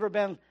has it ever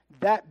been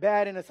that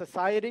bad in a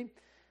society?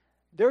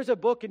 There's a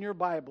book in your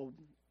Bible.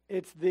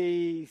 It's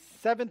the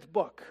 7th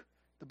book,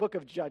 the book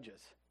of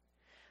Judges.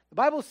 The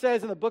Bible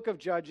says in the book of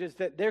Judges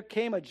that there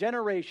came a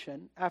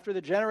generation after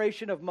the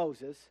generation of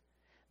Moses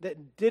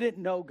that didn't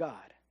know God.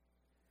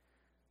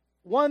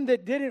 One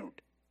that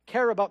didn't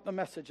care about the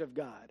message of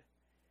God.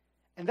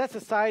 And that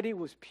society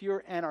was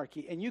pure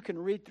anarchy. And you can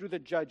read through the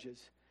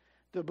Judges,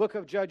 the book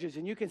of Judges,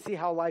 and you can see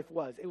how life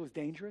was. It was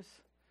dangerous.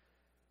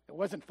 It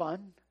wasn't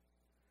fun.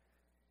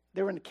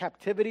 They were in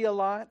captivity a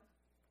lot.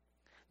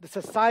 The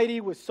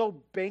society was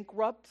so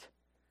bankrupt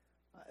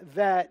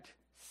that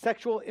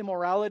sexual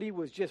immorality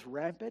was just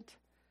rampant.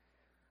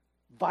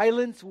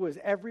 Violence was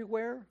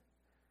everywhere.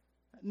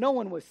 No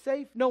one was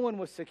safe. No one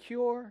was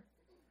secure.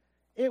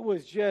 It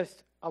was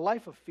just a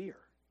life of fear.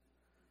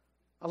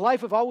 A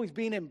life of always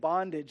being in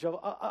bondage.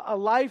 A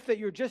life that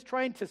you're just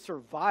trying to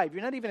survive.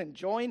 You're not even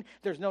enjoying.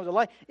 There's no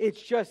delight.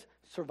 It's just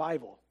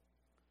survival.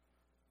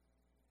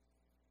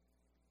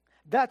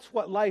 That's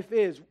what life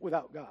is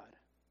without God.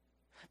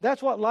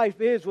 That's what life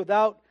is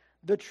without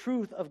the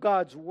truth of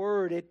God's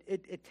word.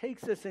 It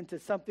takes us into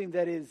something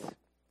that is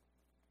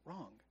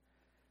wrong.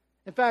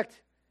 In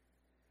fact,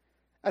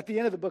 at the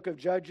end of the book of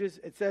Judges,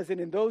 it says,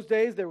 "And in those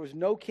days there was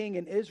no king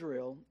in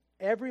Israel.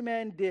 Every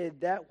man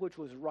did that which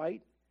was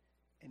right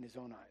in his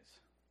own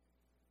eyes."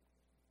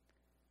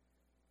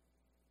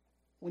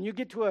 When you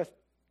get to a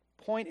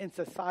point in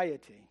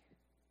society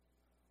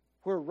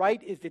where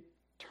right is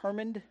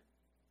determined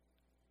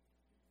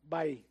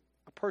by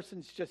a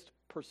person's just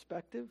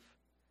perspective,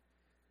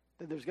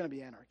 then there's going to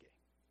be anarchy.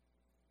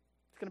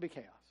 It's going to be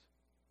chaos.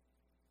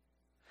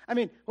 I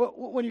mean,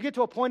 when you get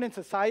to a point in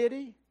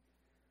society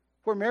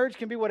where marriage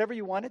can be whatever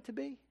you want it to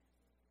be,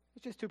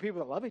 it's just 2 people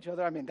that love each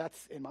other. I mean,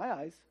 that's in my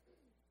eyes.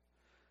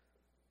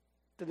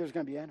 Then there's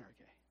going to be anarchy.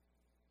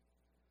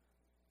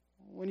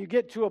 When you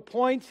get to a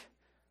point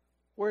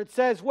where it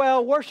says,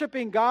 well,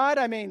 worshiping God,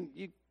 I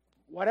mean,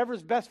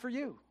 whatever's best for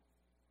you.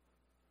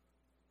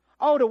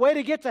 Oh, the way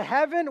to get to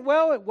heaven?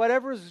 Well,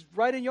 whatever's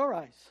right in your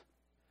eyes.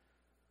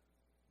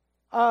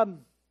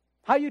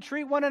 How you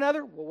treat one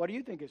another? Well, what do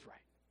you think is right?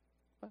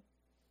 What?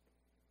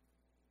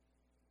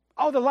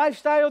 Oh, the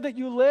lifestyle that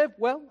you live?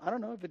 Well, I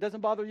don't know. If it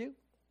doesn't bother you.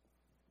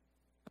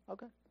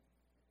 Okay.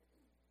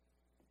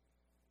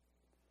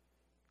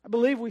 I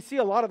believe we see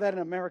a lot of that in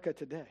America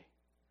today.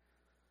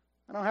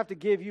 I don't have to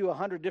give you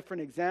 100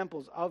 different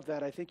examples of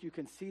that. I think you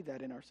can see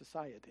that in our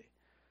society.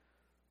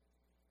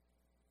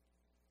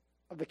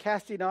 Of the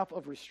casting off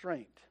of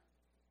restraint.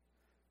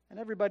 And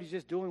everybody's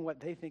just doing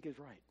what they think is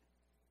right.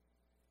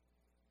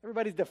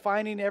 Everybody's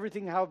defining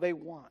everything how they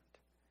want.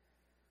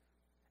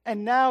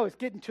 And now it's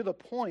getting to the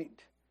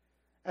point,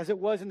 as it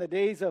was in the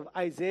days of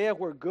Isaiah,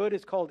 where good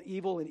is called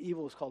evil and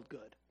evil is called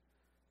good.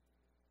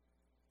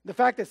 The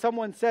fact that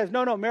someone says,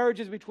 no, marriage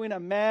is between a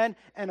man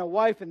and a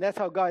wife, and that's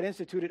how God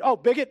instituted. Oh,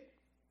 bigot.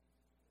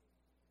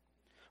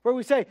 Where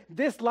we say,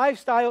 this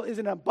lifestyle is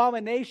an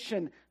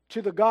abomination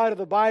to the God of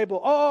the Bible.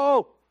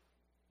 Oh,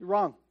 you're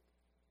wrong.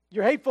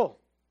 You're hateful.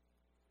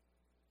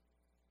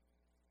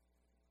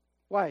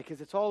 Why?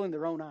 Because it's all in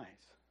their own eyes.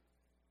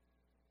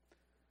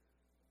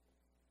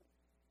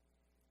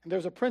 And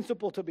there's a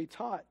principle to be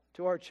taught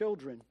to our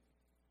children.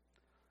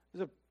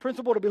 There's a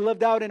principle to be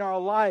lived out in our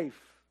life.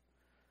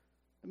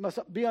 It must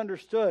be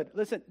understood.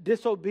 Listen,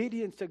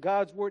 disobedience to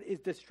God's word is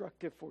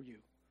destructive for you.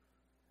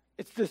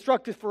 It's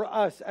destructive for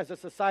us as a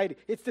society.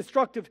 It's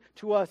destructive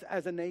to us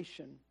as a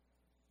nation.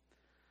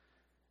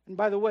 And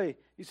by the way,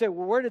 you say,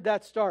 well, where did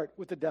that start?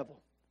 With the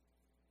devil.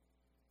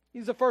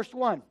 He's the first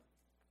one.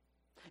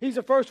 He's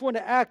the first one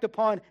to act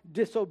upon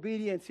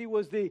disobedience. He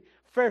was the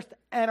first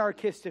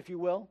anarchist, if you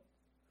will.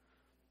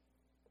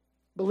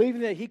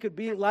 Believing that he could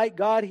be like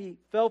God, he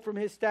fell from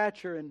his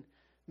stature and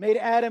made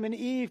Adam and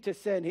Eve to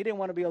sin. He didn't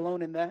want to be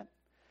alone in that.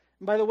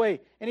 And by the way,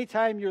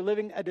 anytime you're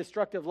living a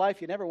destructive life,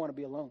 you never want to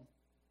be alone.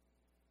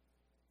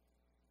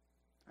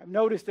 I've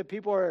noticed that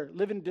people are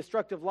living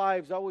destructive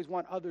lives always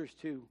want others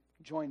to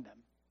join them.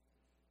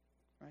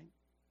 Right?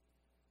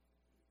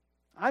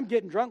 I'm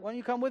getting drunk. Why don't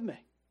you come with me?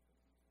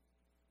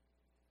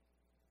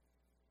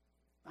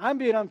 I'm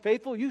being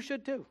unfaithful. You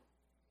should too.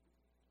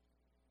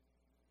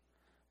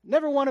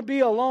 Never want to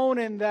be alone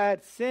in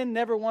that. Sin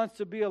never wants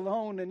to be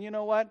alone. And you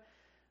know what?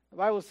 The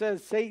Bible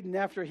says Satan,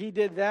 after he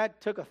did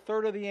that, took a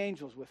third of the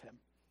angels with him.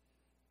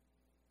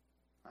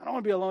 I don't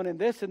want to be alone in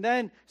this. And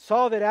then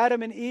saw that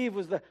Adam and Eve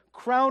was the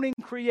crowning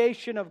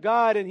creation of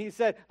God. And he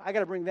said, I got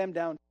to bring them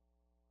down.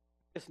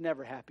 Just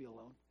never happy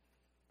alone.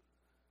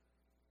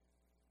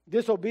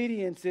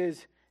 Disobedience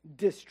is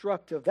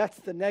destructive. That's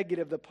the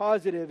negative. The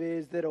positive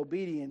is that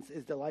obedience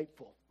is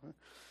delightful.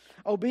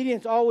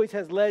 Obedience always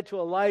has led to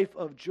a life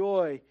of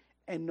joy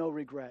and no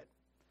regret.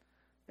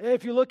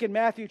 If you look in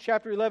Matthew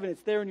chapter 11,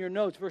 it's there in your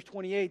notes. Verse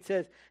 28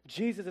 says,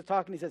 Jesus is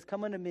talking. He says,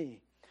 come unto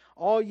me,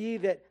 all ye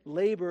that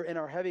labor and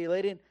are heavy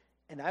laden,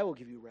 and I will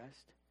give you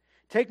rest.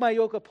 Take my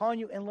yoke upon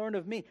you and learn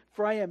of me,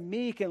 for I am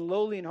meek and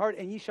lowly in heart,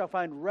 and ye shall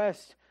find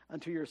rest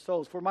unto your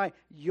souls. For my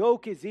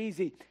yoke is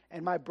easy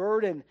and my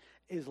burden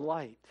is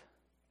light.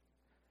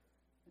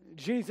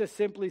 Jesus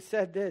simply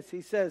said this.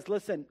 He says,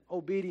 listen,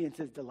 obedience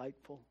is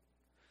delightful.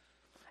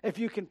 If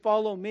you can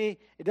follow me,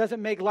 it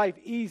doesn't make life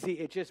easy.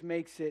 It just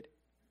makes it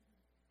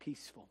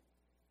peaceful,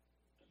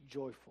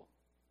 joyful.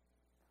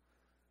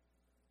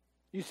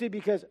 You see,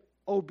 because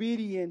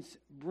obedience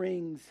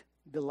brings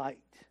delight.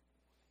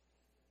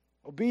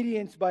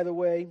 Obedience, by the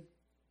way,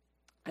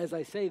 as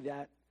I say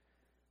that,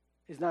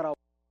 is not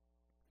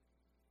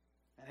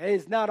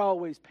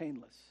always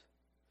painless.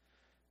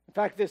 In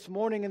fact, this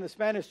morning in the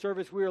Spanish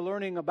service, we were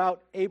learning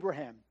about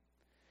Abraham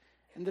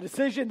and the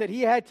decision that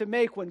he had to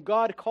make when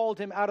God called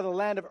him out of the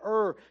land of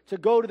Ur to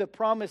go to the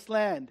promised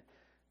land.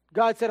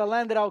 God said, a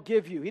land that I'll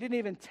give you. He didn't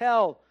even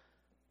tell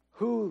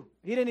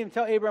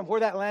Abraham where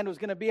that land was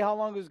going to be, how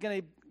long it was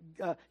going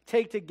to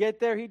take to get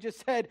there. He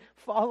just said,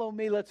 follow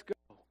me, let's go.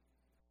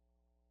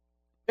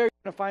 There you're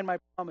going to find my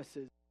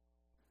promises.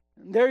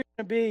 And there you're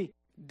going to be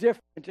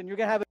different, and you're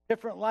going to have a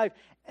different life.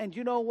 And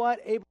you know what?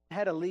 Abraham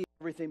had to leave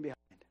everything behind.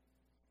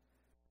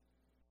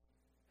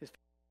 His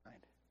family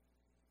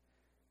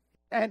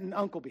behind. Aunt and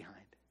uncle behind.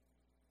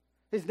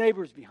 His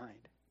neighbors behind.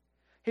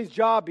 His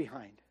job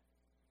behind.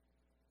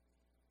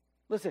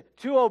 Listen,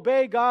 to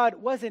obey God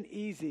wasn't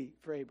easy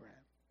for Abraham.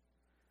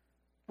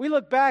 We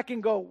look back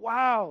and go,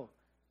 wow.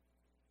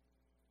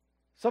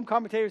 Some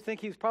commentators think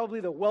he's probably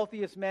the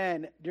wealthiest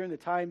man during the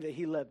time that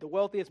he lived, the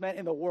wealthiest man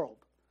in the world.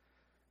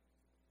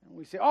 And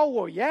we say, oh,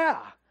 well, yeah.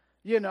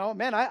 You know,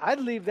 man, I'd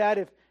leave that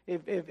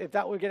if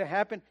that were going to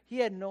happen. He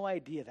had no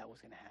idea that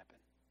was going to happen.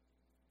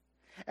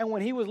 And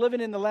when he was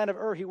living in the land of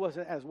Ur, he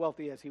wasn't as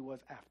wealthy as he was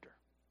after.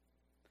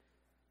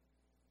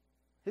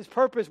 His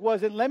purpose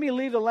wasn't, let me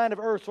leave the land of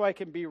Ur so I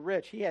can be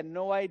rich. He had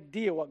no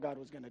idea what God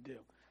was going to do.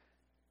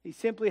 He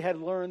simply had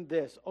learned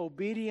this.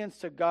 Obedience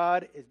to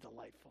God is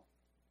delightful.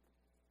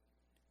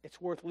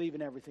 It's worth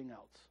leaving everything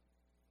else.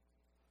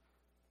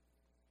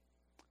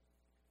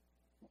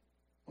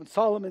 When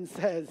Solomon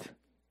says,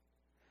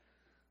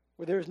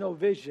 where there's no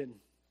vision,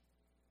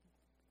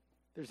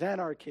 there's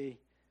anarchy,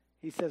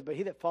 he says, but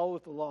he that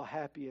followeth the law,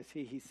 happy is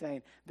he. He's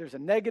saying there's a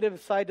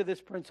negative side to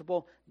this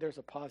principle, there's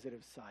a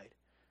positive side.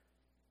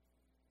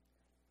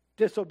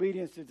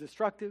 Disobedience is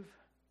destructive.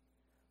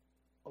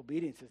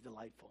 Obedience is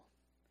delightful.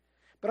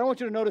 But I want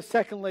you to notice,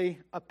 secondly,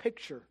 a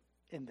picture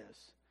in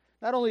this.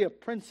 Not only a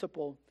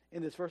principle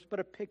in this verse, but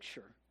a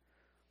picture.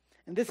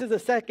 And this is the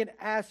second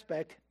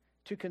aspect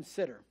to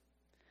consider.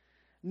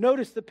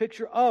 Notice the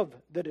picture of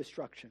the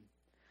destruction,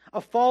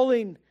 a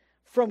falling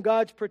from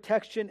God's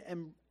protection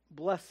and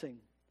blessing.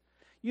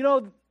 You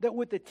know that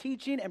with the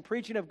teaching and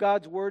preaching of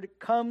God's word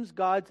comes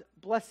God's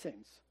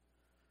blessings.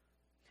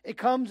 It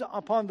comes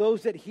upon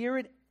those that hear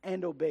it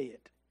and obey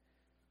it.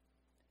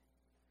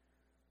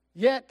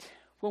 Yet,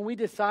 when we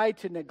decide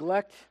to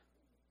neglect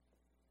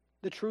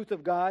the truth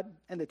of God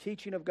and the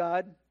teaching of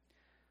God,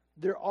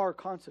 there are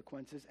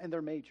consequences, and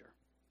they're major.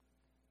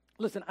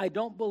 Listen, I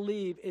don't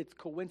believe it's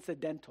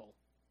coincidental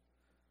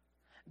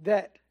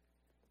that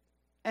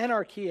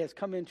anarchy has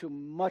come into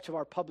much of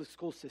our public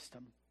school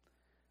system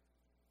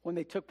when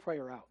they took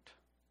prayer out.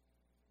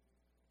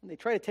 When they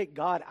try to take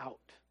God out.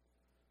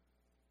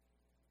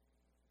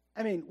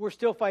 I mean, we're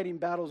still fighting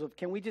battles of,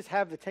 can we just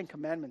have the Ten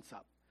Commandments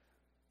up?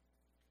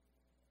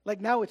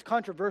 Like now it's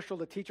controversial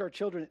to teach our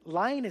children,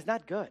 lying is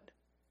not good.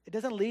 It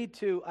doesn't lead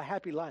to a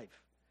happy life.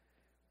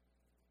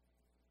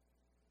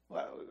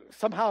 Well,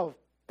 somehow,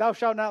 thou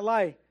shalt not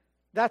lie,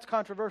 that's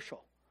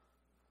controversial.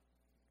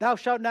 Thou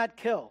shalt not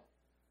kill.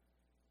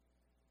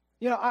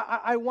 You know,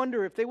 I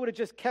wonder if they would have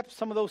just kept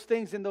some of those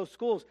things in those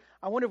schools,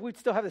 I wonder if we'd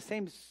still have the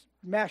same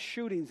mass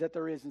shootings that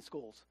there is in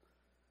schools.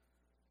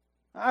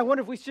 I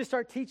wonder if we should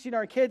start teaching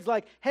our kids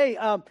like, hey,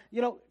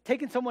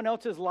 taking someone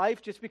else's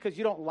life just because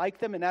you don't like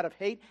them and out of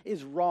hate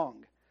is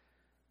wrong.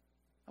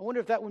 I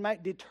wonder if that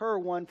might deter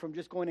one from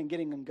just going and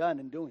getting a gun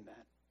and doing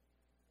that.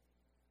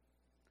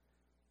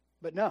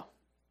 But no.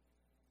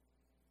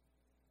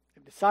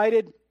 They've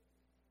decided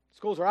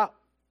schools are out.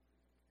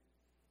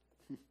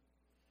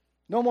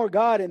 No more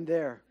God in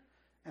there.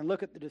 And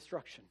look at the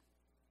destruction.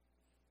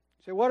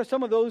 So what are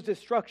some of those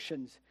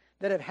destructions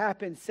that have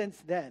happened since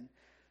then?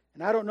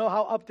 And I don't know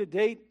how up to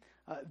date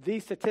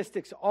these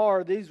statistics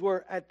are. These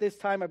were at this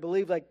time, I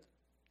believe, like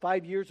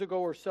 5 years ago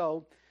or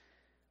so.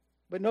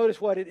 But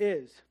notice what it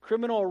is.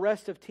 Criminal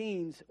arrest of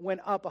teens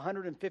went up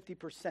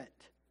 150%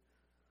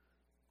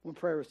 when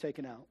prayer was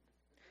taken out.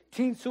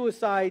 Teen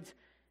suicides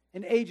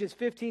in ages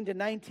 15 to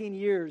 19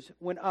 years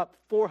went up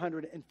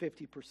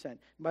 450%. And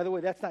by the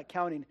way, that's not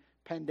counting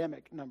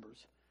pandemic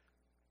numbers.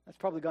 That's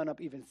probably gone up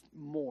even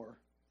more.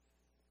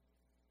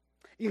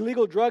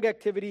 Illegal drug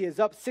activity is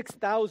up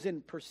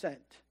 6,000%,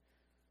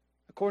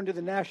 according to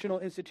the National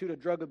Institute of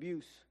Drug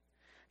Abuse.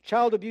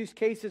 Child abuse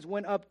cases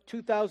went up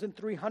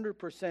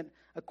 2,300%,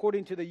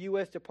 according to the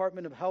U.S.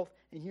 Department of Health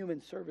and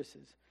Human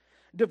Services.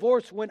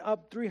 Divorce went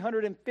up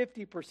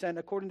 350%,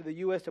 according to the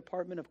U.S.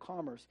 Department of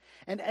Commerce.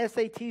 And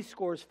SAT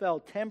scores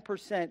fell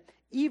 10%,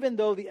 even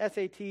though the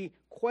SAT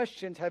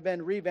questions have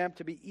been revamped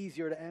to be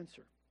easier to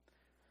answer.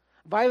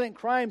 Violent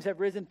crimes have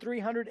risen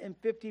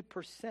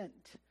 350%.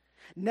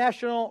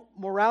 National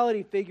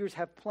morality figures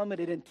have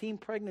plummeted, and teen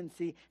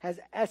pregnancy has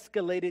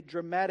escalated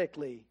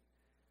dramatically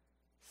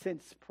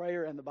since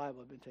prayer and the Bible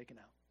have been taken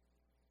out.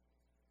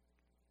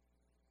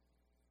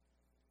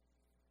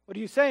 What are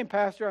you saying,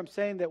 Pastor? I'm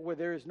saying that where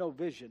there is no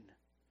vision,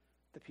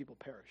 the people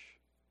perish.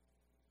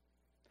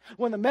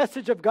 When the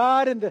message of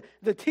God and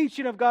the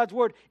teaching of God's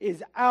word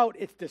is out,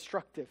 it's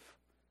destructive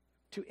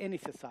to any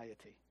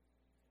society.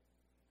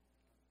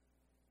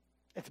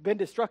 It's been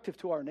destructive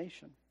to our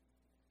nation.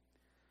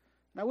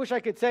 And I wish I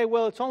could say,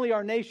 well, it's only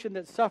our nation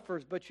that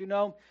suffers, but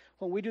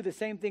when we do the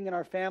same thing in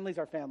our families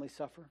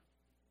suffer.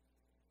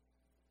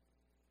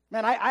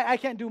 Man, I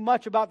can't do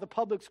much about the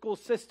public school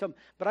system,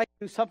 but I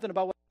can do something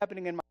about what's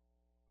happening in my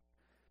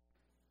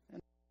life.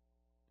 And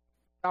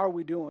how are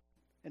we doing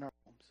in our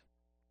homes?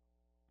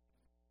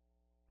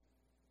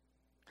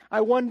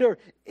 I wonder,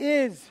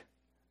 is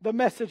the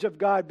message of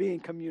God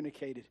being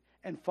communicated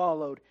and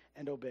followed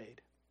and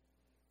obeyed?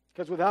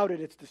 Because without it,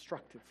 it's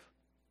destructive.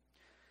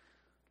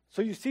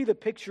 So you see the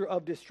picture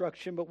of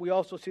destruction, but we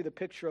also see the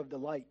picture of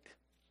delight.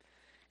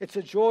 It's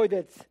a joy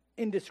that's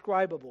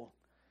indescribable.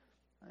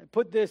 I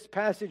put this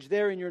passage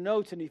there in your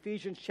notes in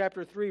Ephesians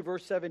chapter 3,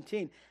 verse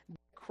 17.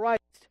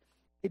 Christ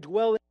may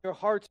dwell in your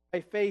hearts by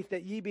faith,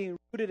 that ye being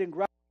rooted and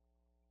grounded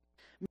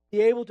may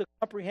be able to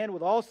comprehend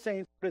with all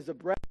saints what is the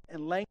breadth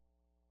and length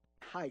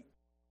and height.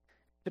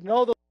 To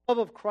know the love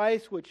of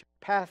Christ, which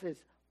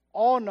passeth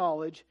all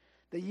knowledge,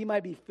 that ye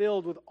might be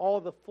filled with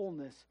all the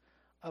fullness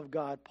of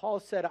God. Paul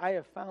said, I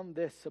have found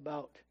this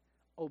about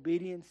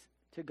obedience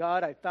to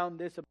God. I found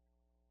this about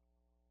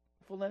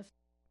faithfulness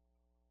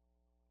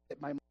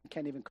that my mind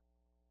can't even.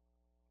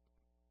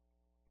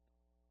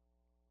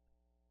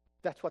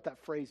 That's what that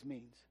phrase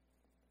means.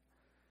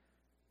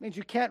 It means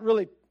you can't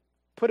really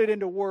put it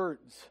into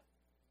words.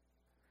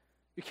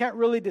 You can't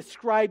really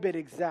describe it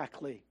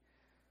exactly.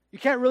 You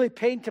can't really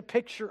paint a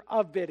picture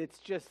of it. It's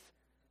just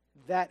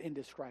that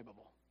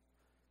indescribable.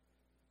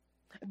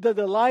 The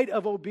delight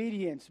of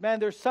obedience.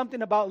 Man, there's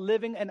something about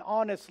living an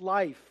honest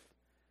life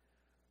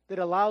that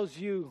allows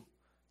you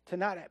to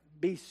not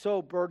be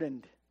so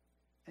burdened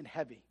and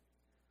heavy.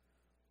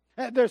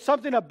 There's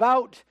something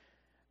about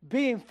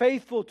being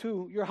faithful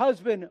to your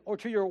husband or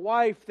to your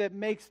wife that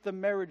makes the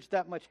marriage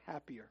that much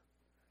happier.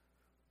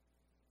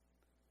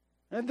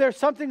 And there's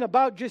something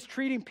about just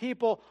treating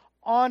people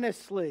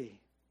honestly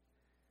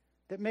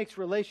that makes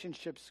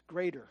relationships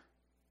greater,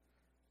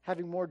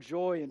 having more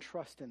joy and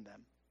trust in them.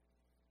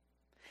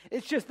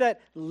 It's just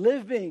that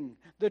living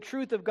the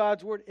truth of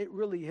God's word, it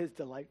really is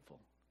delightful.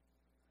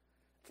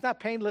 It's not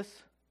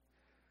painless.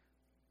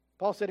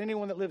 Paul said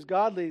anyone that lives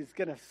godly is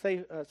going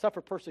to suffer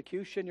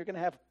persecution. You're going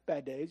to have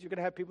bad days. You're going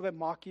to have people that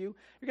mock you.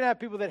 You're going to have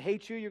people that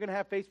hate you. You're going to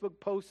have Facebook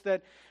posts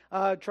that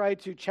try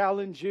to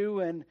challenge you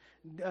and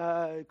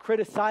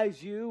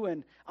criticize you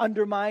and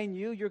undermine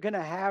you. You're going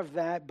to have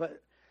that.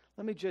 But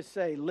let me just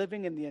say,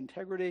 living in the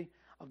integrity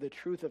of the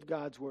truth of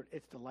God's word,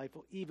 it's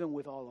delightful, even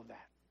with all of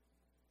that.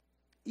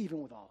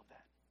 Even with all of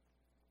that.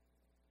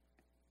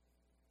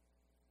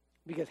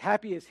 Because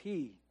happy is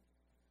he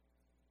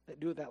that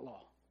doeth that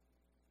law,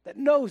 that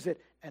knows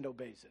it and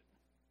obeys it.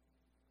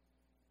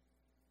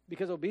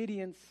 Because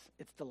obedience,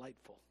 it's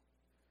delightful.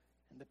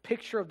 And the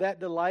picture of that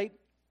delight,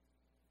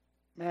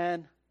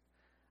 man,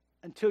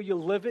 until you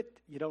live it,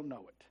 you don't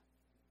know it.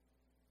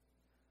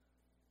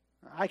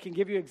 I can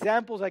give you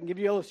examples, I can give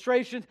you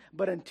illustrations,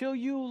 but until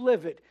you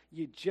live it,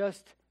 you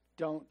just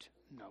don't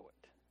know it.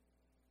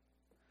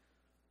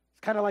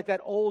 Kind of like that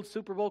old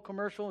Super Bowl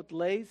commercial with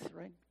Lay's,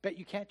 right? Bet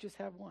you can't just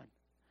have one.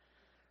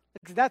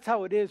 Because that's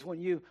how it is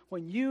when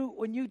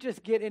you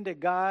just get into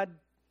God.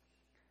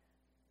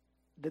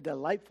 the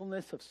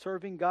delightfulness of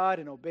serving God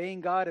and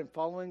obeying God and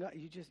following God,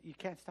 you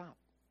can't stop.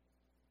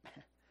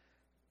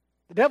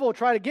 The devil will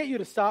try to get you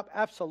to stop,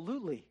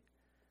 absolutely.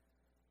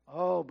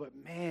 Oh, but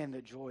man,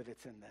 the joy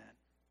that's in that.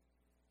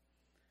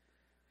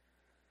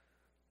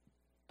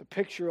 The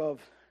picture of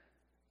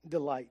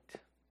delight.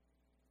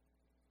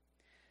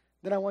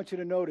 Then I want you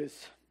to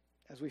notice,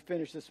 as we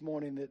finish this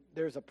morning, that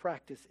there's a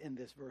practice in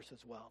this verse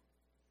as well.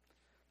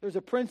 There's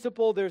a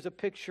principle, there's a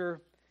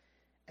picture,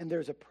 and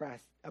there's a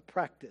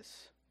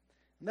practice.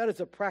 And that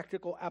is a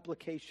practical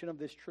application of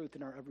this truth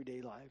in our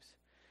everyday lives.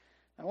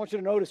 I want you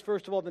to notice,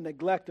 first of all, the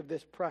neglect of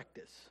this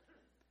practice.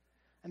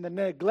 And the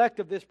neglect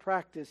of this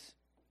practice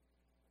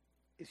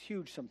is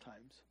huge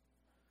sometimes.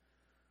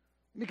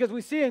 Because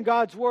we see in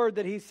God's word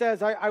that he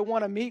says, I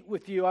want to meet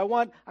with you. I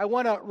want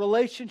a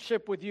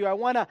relationship with you.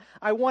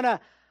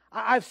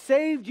 I've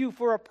saved you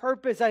for a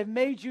purpose. I've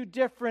made you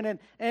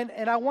different,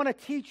 and I want to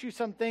teach you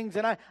some things,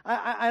 and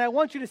I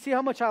want you to see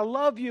how much I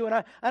love you,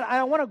 and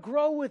I want to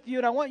grow with you,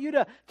 and I want you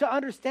to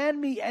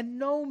understand me and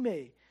know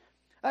me.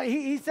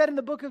 He said in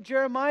the book of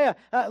Jeremiah,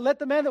 let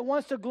the man that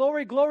wants to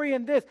glory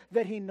in this,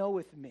 that he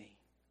knoweth me.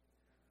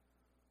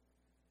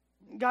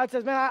 God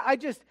says, man,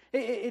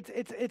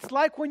 it's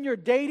like when you're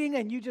dating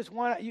and you just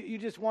want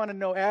to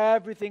know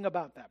everything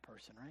about that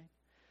person, right?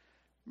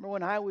 Remember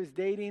when I was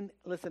dating,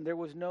 listen, there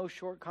was no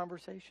short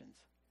conversations.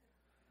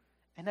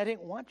 And I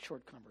didn't want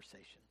short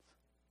conversations.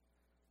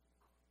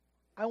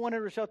 I wanted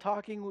Rochelle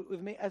talking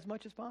with me as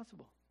much as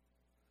possible.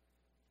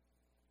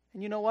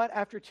 And you know what?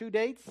 After 2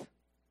 dates,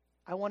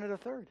 I wanted a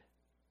third.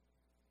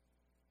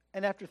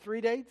 And after 3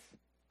 dates,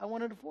 I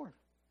wanted a fourth.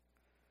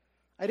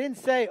 I didn't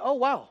say, oh,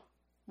 wow,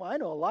 well, I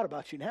know a lot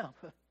about you now.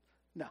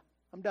 No,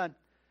 I'm done.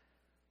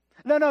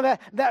 No, that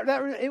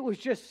it was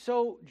just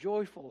so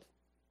joyful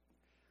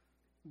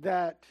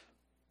that,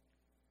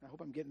 I hope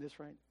I'm getting this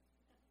right,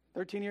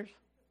 13 years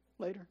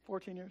later,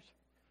 14 years.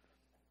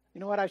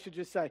 You know what I should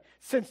just say?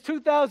 Since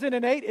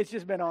 2008, it's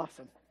just been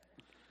awesome.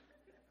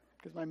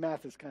 Because my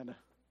math is kind of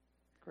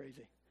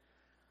crazy.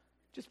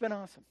 Just been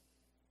awesome.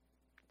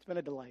 It's been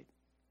a delight.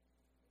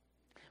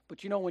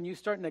 But you know, when you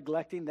start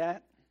neglecting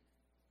that,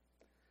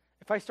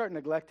 if I start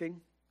neglecting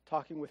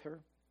talking with her,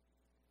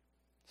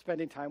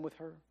 spending time with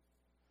her,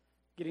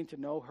 getting to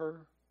know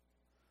her,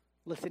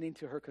 listening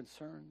to her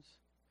concerns,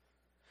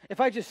 if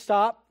I just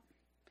stop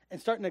and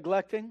start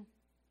neglecting,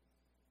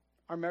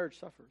 our marriage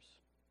suffers.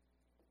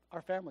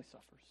 Our family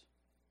suffers.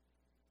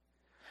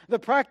 The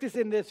practice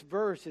in this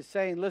verse is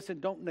saying, listen,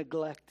 don't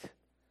neglect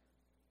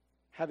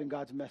having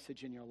God's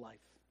message in your life.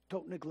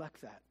 Don't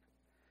neglect that.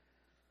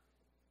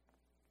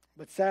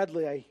 But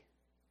sadly, I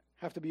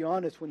have to be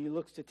honest, when you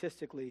look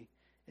statistically,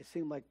 it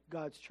seems like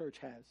God's church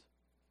has.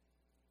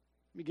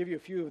 Let me give you a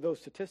few of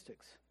those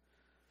statistics.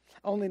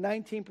 Only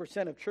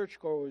 19% of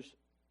churchgoers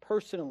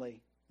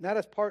personally, not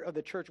as part of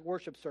the church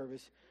worship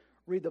service,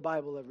 read the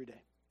Bible every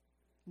day.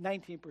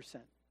 19%.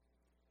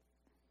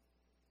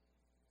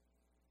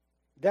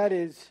 That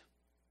is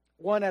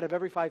 1 out of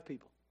every 5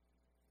 people.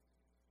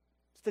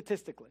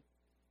 Statistically.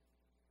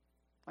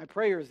 My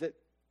prayer is that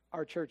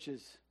our church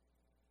is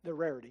the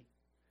rarity.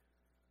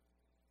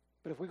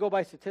 But if we go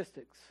by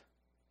statistics,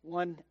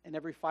 1 in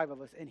every 5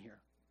 of us in here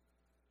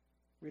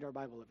read our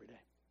Bible every day.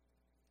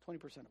 20%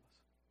 of us.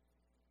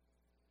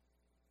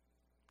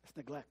 That's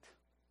neglect.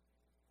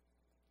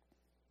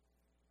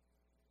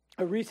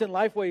 A recent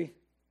Lifeway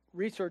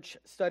research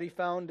study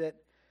found that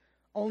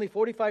only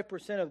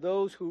 45% of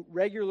those who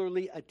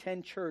regularly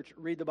attend church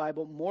read the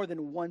Bible more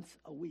than once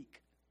a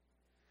week.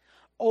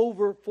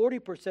 Over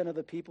 40% of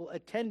the people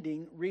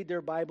attending read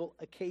their Bible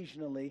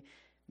occasionally,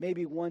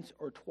 maybe once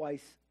or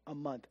twice a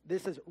month.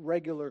 This is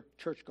regular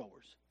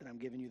churchgoers that I'm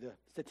giving you the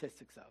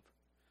statistics of.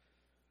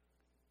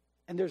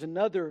 And there's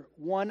another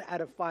 1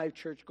 out of 5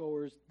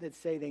 churchgoers that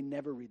say they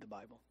never read the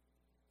Bible.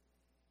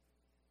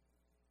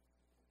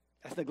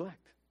 That's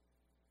neglect.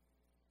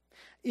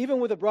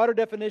 Even with a broader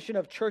definition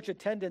of church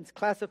attendance,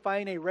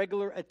 classifying a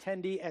regular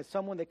attendee as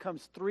someone that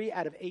comes 3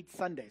 out of 8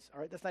 Sundays,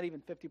 all right, that's not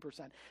even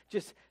 50%.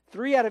 Just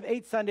 3 out of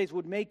 8 Sundays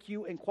would make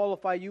you and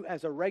qualify you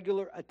as a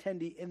regular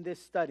attendee in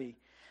this study.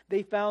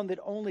 They found that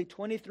only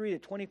 23 to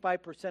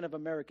 25% of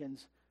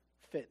Americans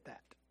fit that.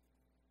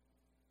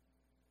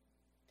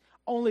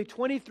 Only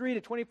 23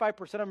 to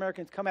 25% of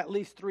Americans come at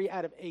least 3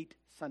 out of 8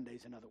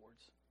 Sundays, in other words.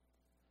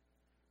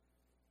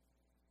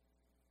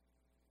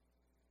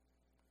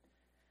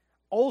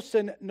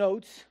 Olson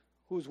notes,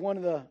 who's one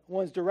of the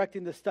ones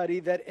directing the study,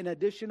 that an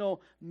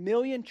additional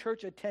million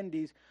church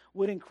attendees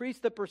would increase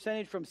the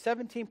percentage from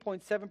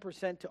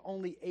 17.7% to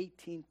only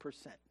 18%.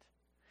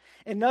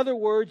 In other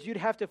words, you'd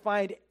have to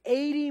find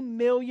 80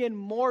 million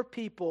more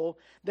people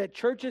that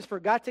churches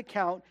forgot to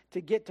count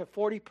to get to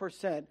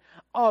 40%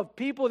 of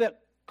people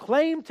that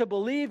claim to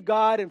believe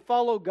God and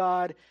follow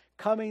God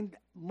coming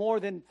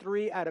more than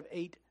 3 out of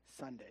 8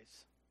 Sundays.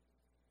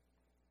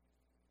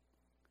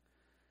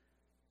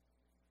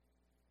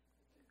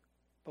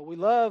 But we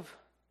love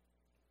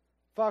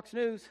Fox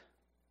News.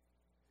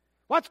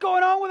 What's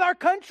going on with our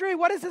country?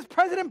 What is this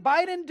President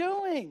Biden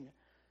doing?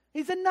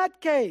 He's a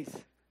nutcase.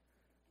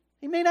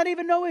 He may not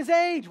even know his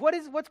age.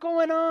 What's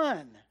going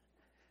on?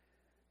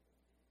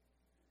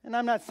 And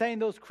I'm not saying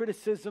those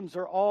criticisms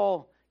are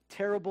all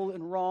terrible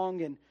and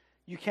wrong, and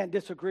you can't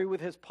disagree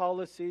with his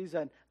policies,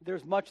 and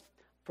there's much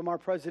from our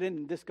president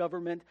and this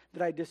government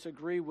that I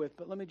disagree with.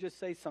 But let me just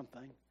say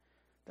something.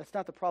 That's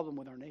not the problem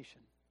with our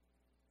nation.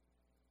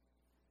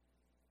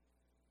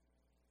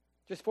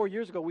 Just 4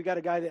 years ago, we got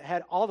a guy that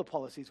had all the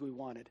policies we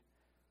wanted.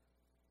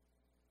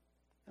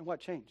 And what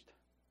changed?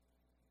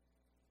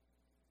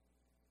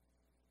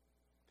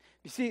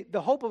 You see,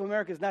 the hope of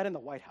America is not in the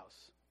White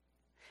House.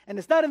 And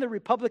it's not in the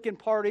Republican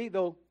Party,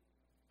 though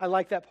I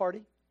like that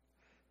party.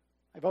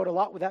 I vote a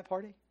lot with that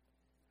party.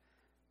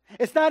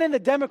 It's not in the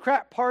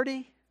Democrat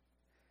Party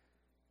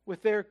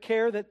with their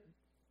care that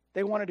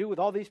they want to do with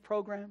all these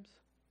programs.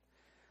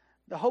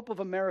 The hope of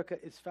America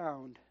is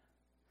found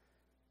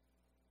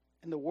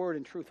in the Word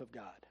and truth of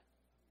God.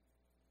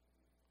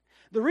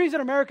 The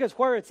reason America is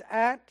where it's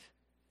at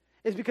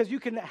is because you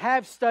can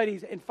have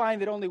studies and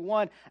find that only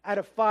 1 out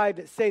of 5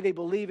 that say they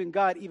believe in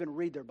God even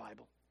read their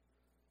Bible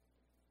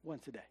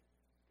once a day.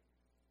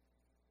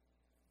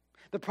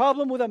 The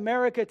problem with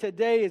America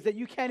today is that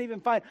you can't even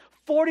find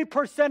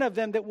 40% of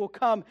them that will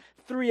come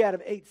 3 out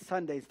of 8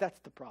 Sundays. That's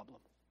the problem.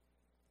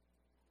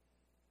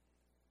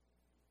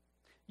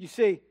 You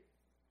see,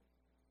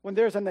 when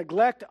there's a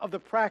neglect of the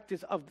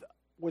practice of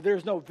where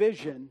there's no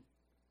vision,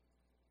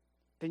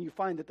 then you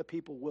find that the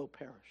people will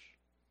perish.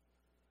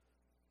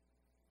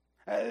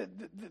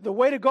 The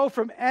way to go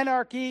from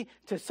anarchy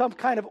to some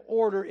kind of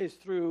order is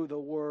through the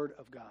Word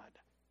of God,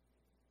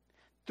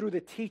 through the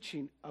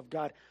teaching of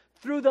God,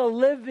 through the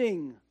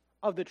living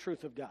of the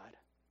truth of God.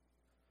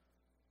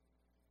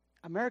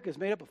 America is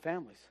made up of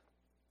families.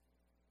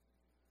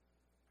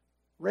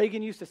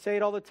 Reagan used to say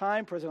it all the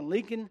time. President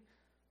Lincoln,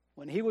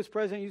 when he was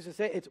president, used to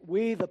say, it's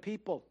we the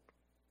people.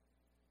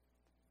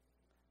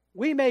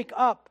 We make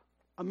up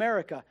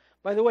America.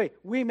 By the way,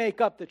 we make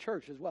up the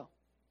church as well.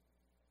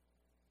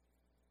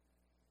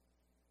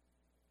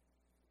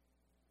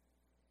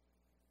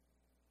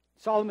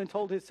 Solomon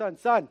told his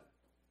son,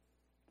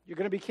 you're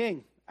going to be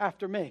king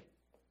after me.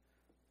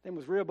 His name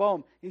was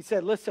Rehoboam. He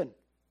said, listen,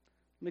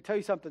 let me tell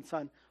you something,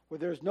 son. Where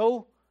there's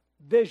no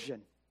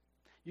vision,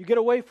 you get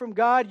away from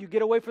God, you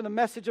get away from the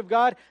message of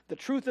God, the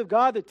truth of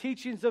God, the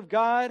teachings of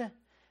God,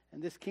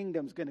 and this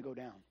kingdom's going to go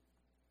down.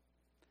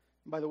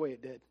 And by the way,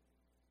 it did.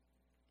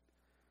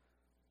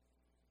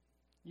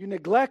 You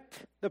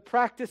neglect the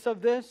practice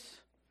of this,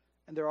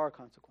 and there are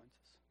consequences.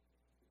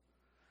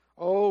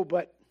 Oh,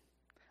 but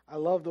I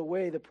love the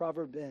way the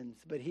proverb ends.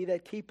 But he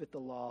that keepeth the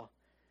law,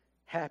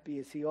 happy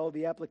is he. Oh,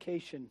 the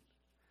application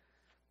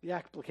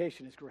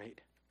is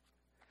great.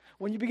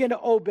 When you begin to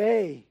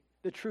obey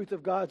the truth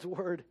of God's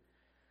word,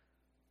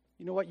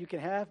 you know what you can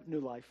have? New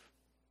life.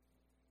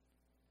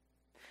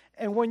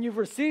 And when you've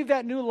received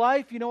that new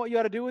life, you know what you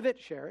ought to do with it?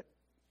 Share it.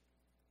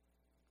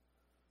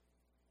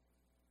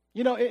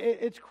 You know,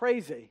 it's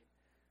crazy.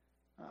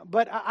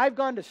 But I've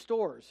gone to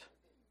stores,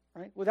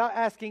 right, without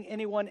asking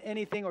anyone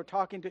anything or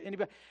talking to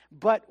anybody.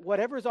 But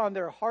whatever's on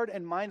their heart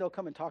and mind, they'll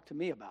come and talk to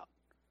me about.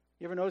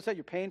 You ever notice that?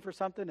 You're paying for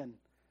something and,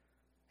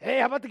 hey,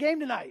 how about the game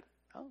tonight?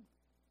 Oh,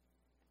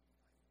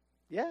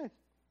 yeah,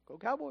 go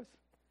Cowboys.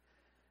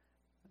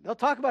 They'll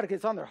talk about it because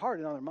it's on their heart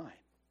and on their mind.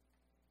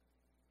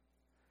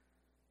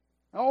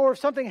 Or if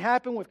something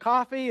happened with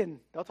coffee, and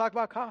they'll talk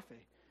about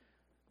coffee.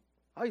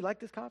 Oh, you like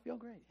this coffee? Oh,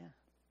 great, yeah.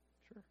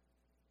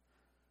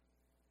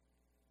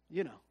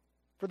 You know,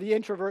 for the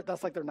introvert,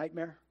 that's like their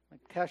nightmare. Like,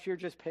 cashier,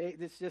 just pay.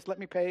 Just let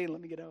me pay and let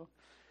me get out.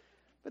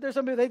 But there's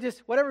some people, they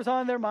just, whatever's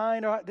on their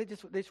mind, or they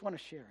just want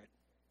to share it.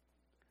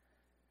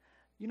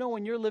 You know,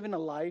 when you're living a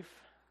life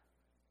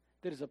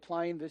that is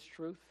applying this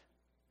truth,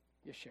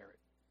 you share it.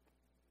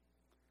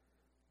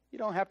 You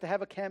don't have to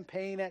have a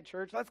campaign at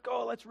church. Let's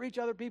go, let's reach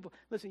other people.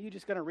 Listen, you're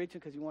just going to reach them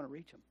because you want to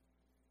reach them.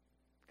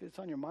 Because it's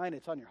on your mind,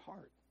 it's on your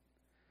heart.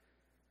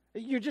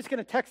 You're just going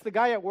to text the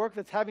guy at work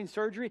that's having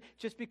surgery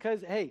just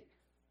because, hey,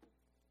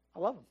 I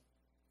love him.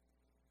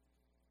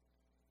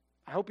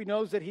 I hope he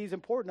knows that he's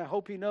important. I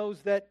hope he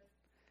knows that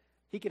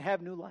he can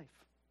have new life.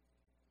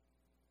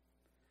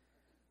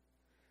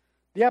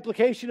 The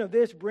application of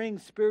this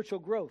brings spiritual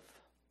growth.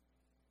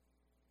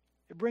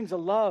 It brings a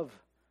love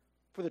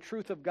for the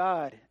truth of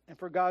God and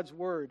for God's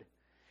word.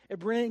 It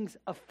brings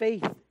a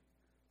faith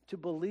to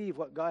believe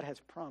what God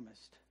has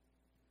promised.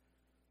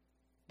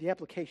 The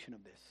application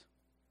of this.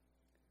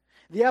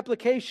 The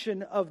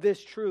application of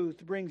this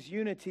truth brings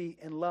unity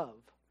and love,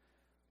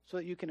 so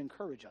that you can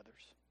encourage others.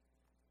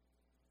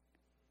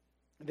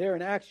 There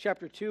in Acts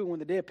chapter 2, when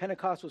the day of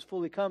Pentecost was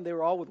fully come, they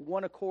were all with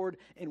one accord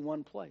in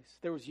one place.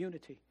 There was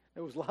unity.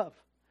 There was love.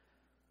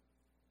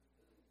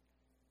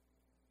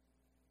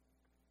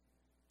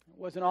 It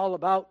wasn't all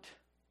about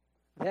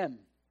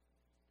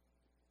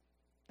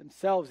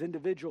themselves,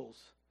 individuals.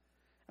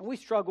 And we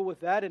struggle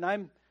with that, and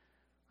I'm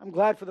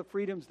glad for the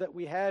freedoms that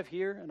we have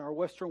here in our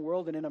Western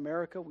world and in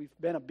America. We've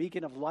been a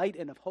beacon of light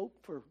and of hope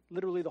for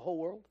literally the whole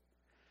world.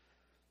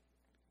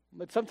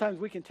 But sometimes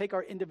we can take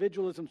our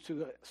individualism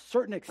to a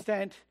certain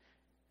extent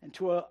and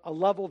to a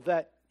level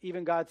that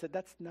even God said,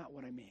 that's not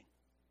what I mean.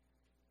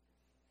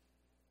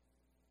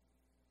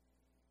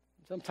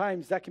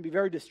 Sometimes that can be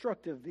very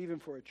destructive, even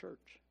for a church.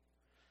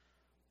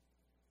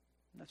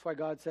 That's why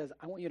God says,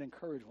 I want you to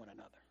encourage one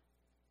another.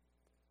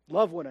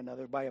 Love one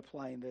another by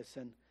applying this.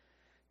 And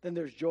then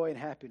there's joy and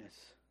happiness.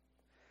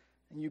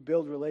 And you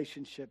build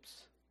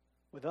relationships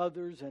with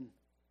others and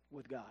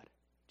with God,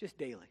 just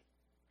daily.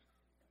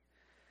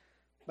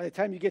 By the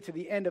time you get to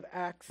the end of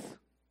Acts,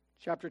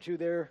 chapter 2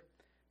 there,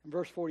 in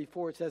verse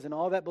 44, it says, and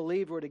all that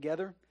believed were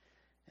together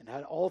and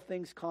had all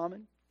things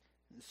common,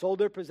 and sold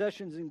their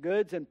possessions and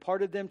goods and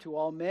parted them to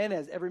all men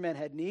as every man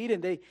had need.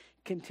 And they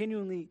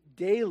continually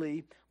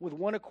daily with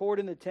one accord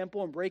in the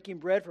temple and breaking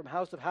bread from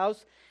house to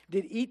house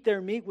did eat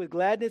their meat with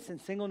gladness and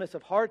singleness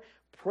of heart,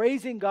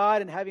 praising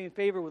God and having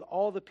favor with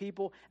all the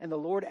people. And the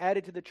Lord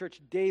added to the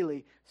church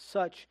daily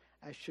such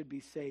as should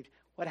be saved.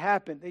 What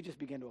happened? They just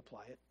began to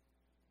apply it.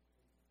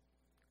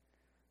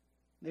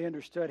 They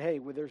understood, hey,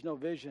 where there's no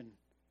vision,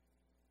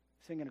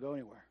 this ain't going to go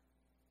anywhere.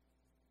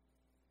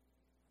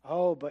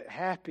 Oh, but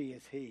happy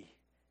is he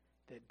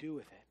that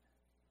doeth it,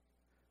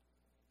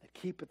 that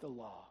keepeth the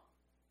law.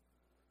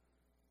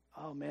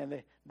 Oh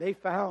man, they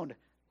found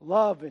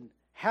love and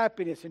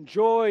happiness and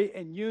joy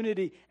and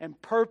unity and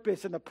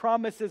purpose and the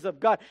promises of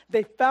God.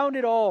 They found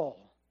it all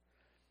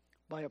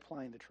by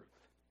applying the truth.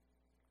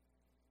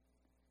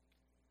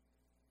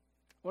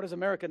 What does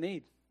America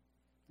need?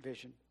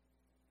 Vision.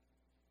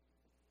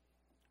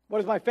 What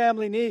does my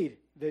family need?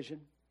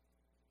 Vision.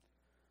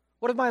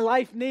 What does my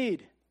life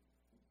need?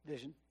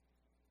 Vision.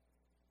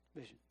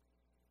 Vision.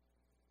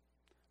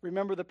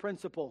 Remember the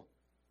principle.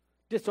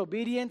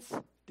 Disobedience,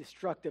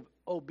 destructive.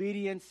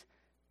 Obedience,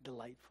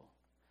 delightful.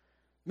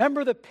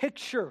 Remember the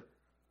picture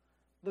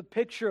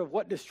of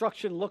what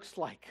destruction looks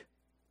like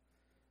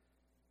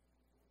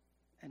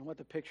and what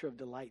the picture of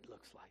delight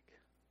looks like.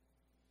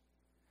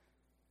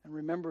 And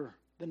remember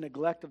the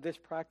neglect of this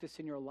practice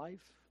in your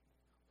life,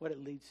 what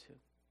it leads to.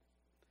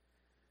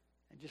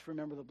 And just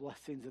remember the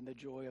blessings and the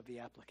joy of the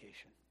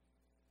application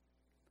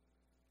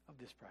of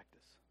this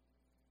practice.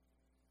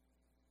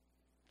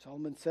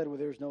 Solomon said, where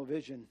there is no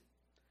vision,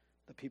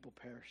 the people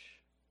perish.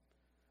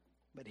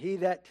 But he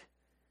that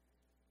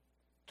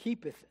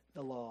keepeth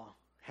the law,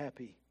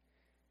 happy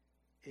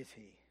is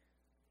he.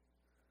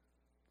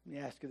 Let me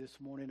ask you this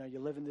morning, are you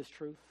living this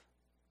truth?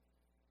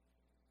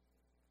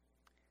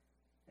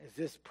 Is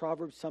this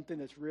proverb something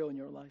that's real in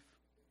your life?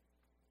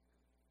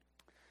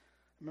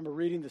 I remember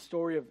reading the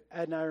story of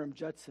Adoniram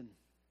Judson,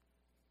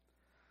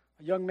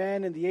 a young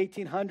man in the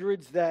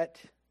 1800s that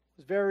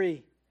was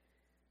very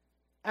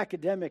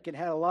academic and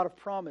had a lot of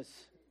promise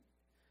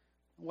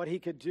in what he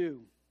could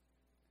do.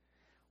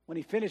 When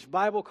he finished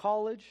Bible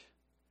college,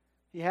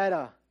 he had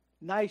a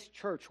nice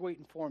church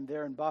waiting for him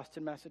there in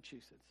Boston,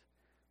 Massachusetts.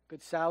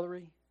 Good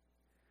salary.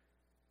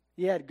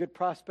 He had good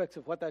prospects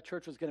of what that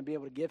church was going to be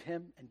able to give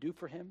him and do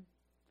for him.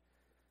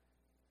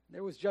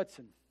 There was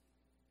Judson.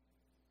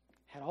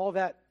 Had all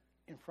that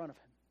in front of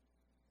him.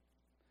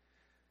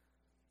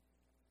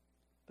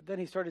 But then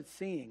he started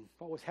seeing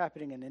what was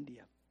happening in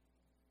India.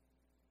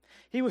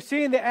 He was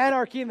seeing the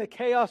anarchy and the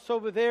chaos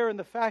over there and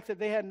the fact that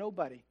they had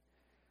nobody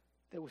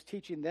that was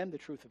teaching them the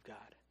truth of God.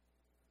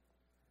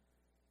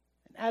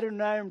 And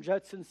Adoniram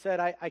Judson said,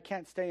 I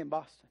can't stay in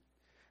Boston.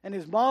 And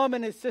his mom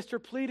and his sister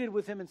pleaded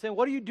with him and said,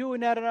 what are you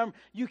doing, Adoniram?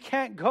 You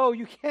can't go.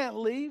 You can't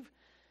leave.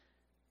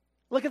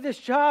 Look at this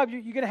job.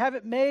 You're going to have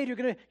it made. You're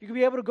going to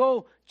be able to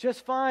go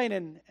just fine.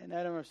 And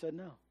Adoniram said,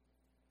 no.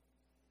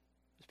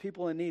 There's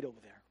people in need over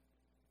there.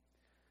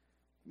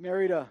 He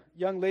married a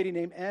young lady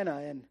named Anna,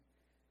 and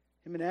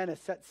him and Anna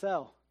set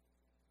sail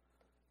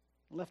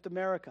and left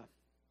America.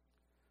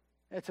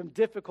 Had some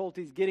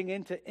difficulties getting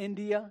into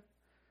India.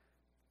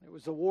 There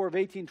was the War of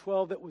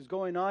 1812 that was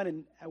going on,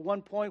 and at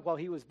one point while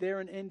he was there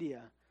in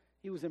India,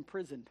 he was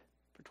imprisoned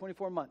for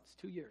 24 months,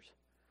 2 years.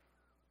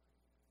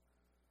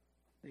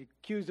 They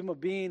accused him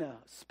of being a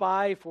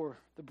spy for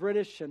the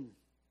British, and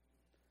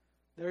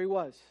there he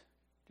was,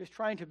 just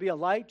trying to be a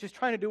light, just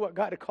trying to do what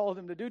God had called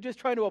him to do, just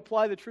trying to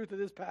apply the truth of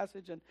this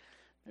passage, and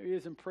there he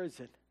is in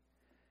prison.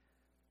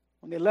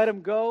 When they let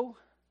him go,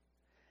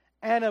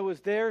 Anna was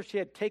there. She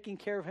had taken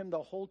care of him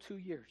the whole 2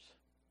 years,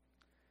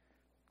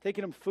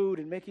 taking him food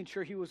and making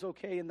sure he was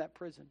okay in that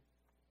prison.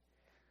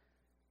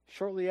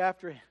 Shortly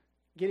after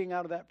getting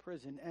out of that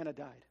prison, Anna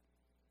died.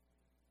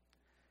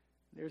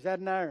 There's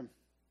Adoniram.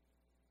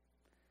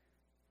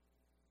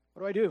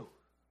 What do I do?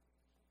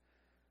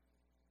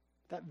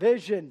 That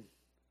vision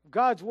of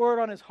God's word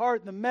on his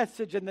heart and the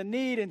message and the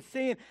need and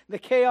seeing the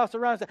chaos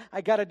around. I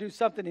got to do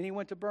something. And he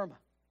went to Burma.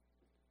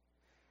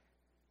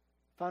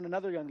 Found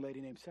another young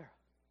lady named Sarah.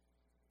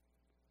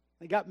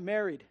 They got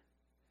married.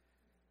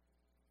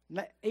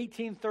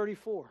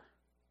 1834.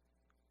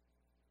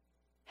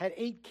 Had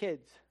 8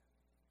 kids.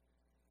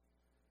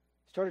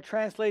 Started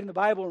translating the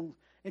Bible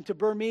into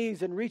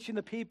Burmese and reaching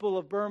the people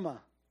of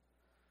Burma.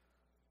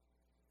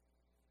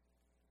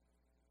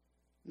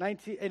 In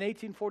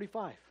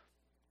 1845,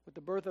 with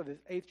the birth of his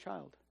 8th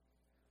child,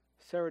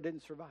 Sarah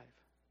didn't survive.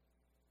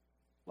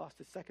 Lost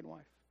his second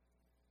wife.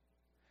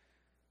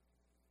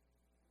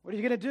 What are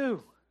you going to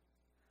do?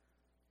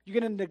 You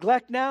going to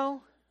neglect now?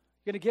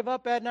 You going to give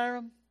up,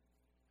 Adoniram?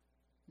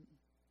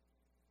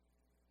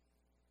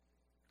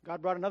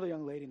 God brought another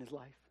young lady in his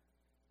life.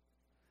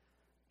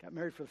 Got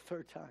married for the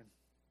third time.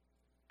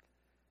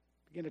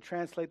 Began to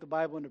translate the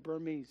Bible into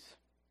Burmese.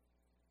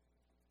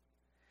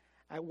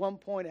 At one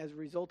point, as a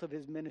result of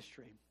his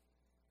ministry,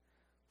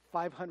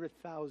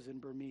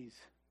 500,000 Burmese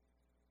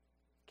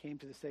came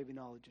to the saving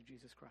knowledge of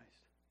Jesus Christ.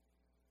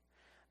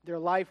 Their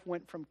life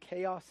went from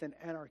chaos and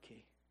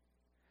anarchy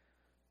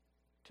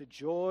to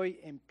joy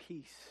and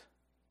peace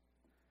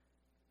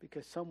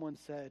because someone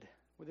said,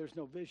 where there's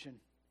no vision,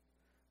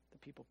 the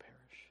people perish.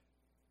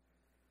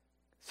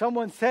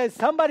 Someone says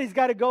somebody's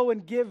got to go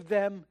and give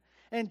them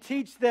and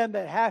teach them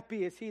that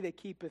happy is he that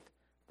keepeth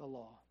the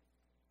law.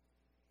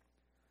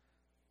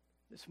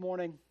 This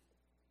morning,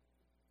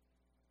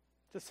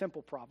 it's a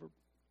simple proverb.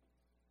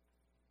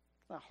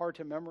 It's not hard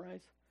to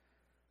memorize.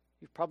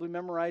 You've probably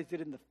memorized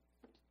it in the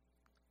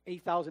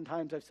 8,000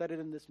 times I've said it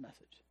in this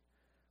message.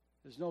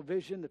 There's no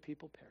vision, the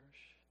people perish.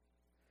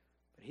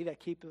 But he that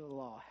keepeth the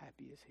law,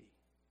 happy is he.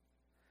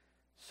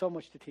 So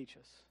much to teach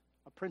us.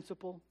 A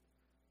principle,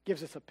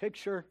 gives us a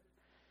picture,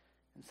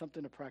 and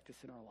something to practice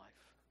in our life.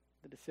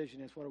 The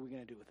decision is, what are we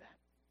going to do with that?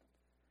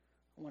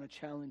 I want to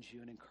challenge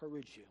you and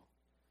encourage you.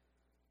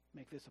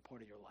 Make this a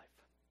part of your life.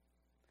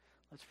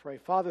 Let's pray.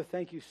 Father,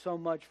 thank you so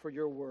much for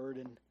your word,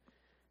 and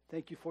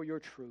thank you for your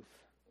truth.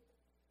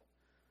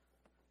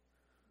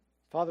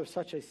 Father,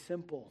 such a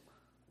simple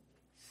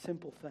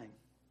thing.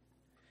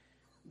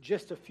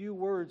 Just a few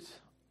words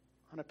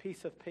on a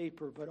piece of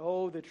paper, but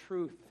oh, the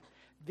truth,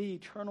 the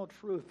eternal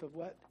truth of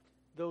what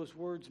those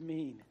words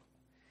mean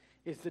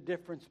is the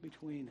difference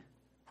between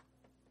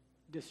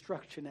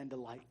destruction and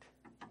delight,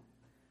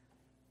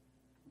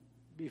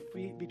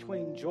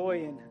 between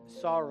joy and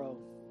sorrow,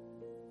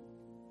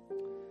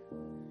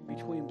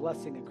 between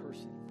blessing and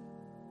cursing.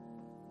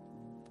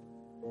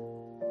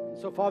 And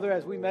so, Father,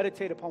 as we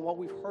meditate upon what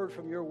we've heard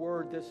from your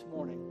word this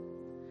morning,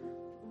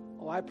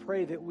 oh, I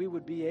pray that we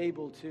would be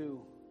able to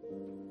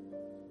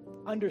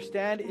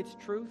understand its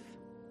truth.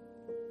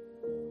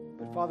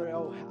 But Father,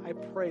 oh, I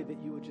pray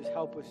that you would just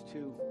help us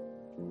to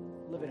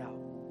live it out.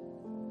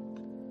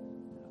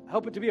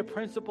 Help it to be a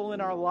principle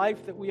in our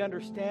life that we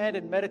understand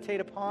and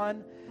meditate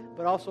upon,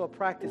 but also a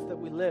practice that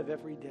we live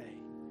every day.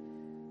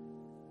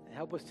 And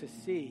help us to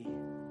see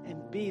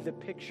and be the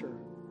picture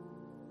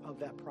of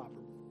that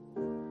proverb.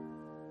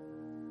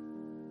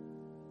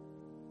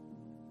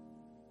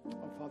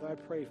 Oh, Father, I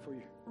pray for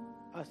you,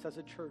 us as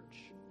a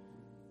church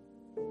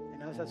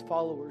and us as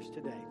followers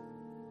today,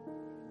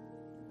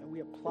 that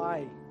we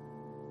apply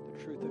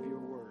the truth of your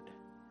word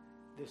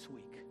this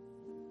week.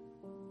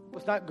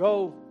 Let's not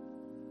go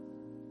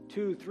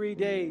 2-3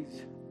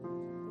 days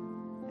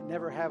and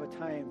never have a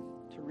time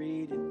to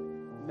read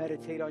and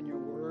meditate on your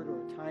word,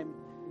 or a time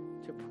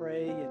to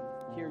pray and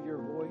hear your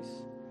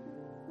voice.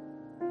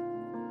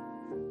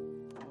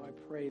 Oh, I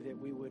pray that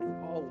we would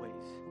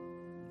always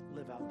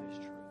live out this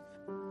truth.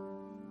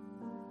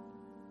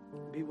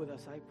 Be with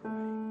us, I pray.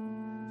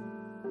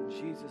 In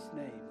Jesus'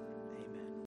 name.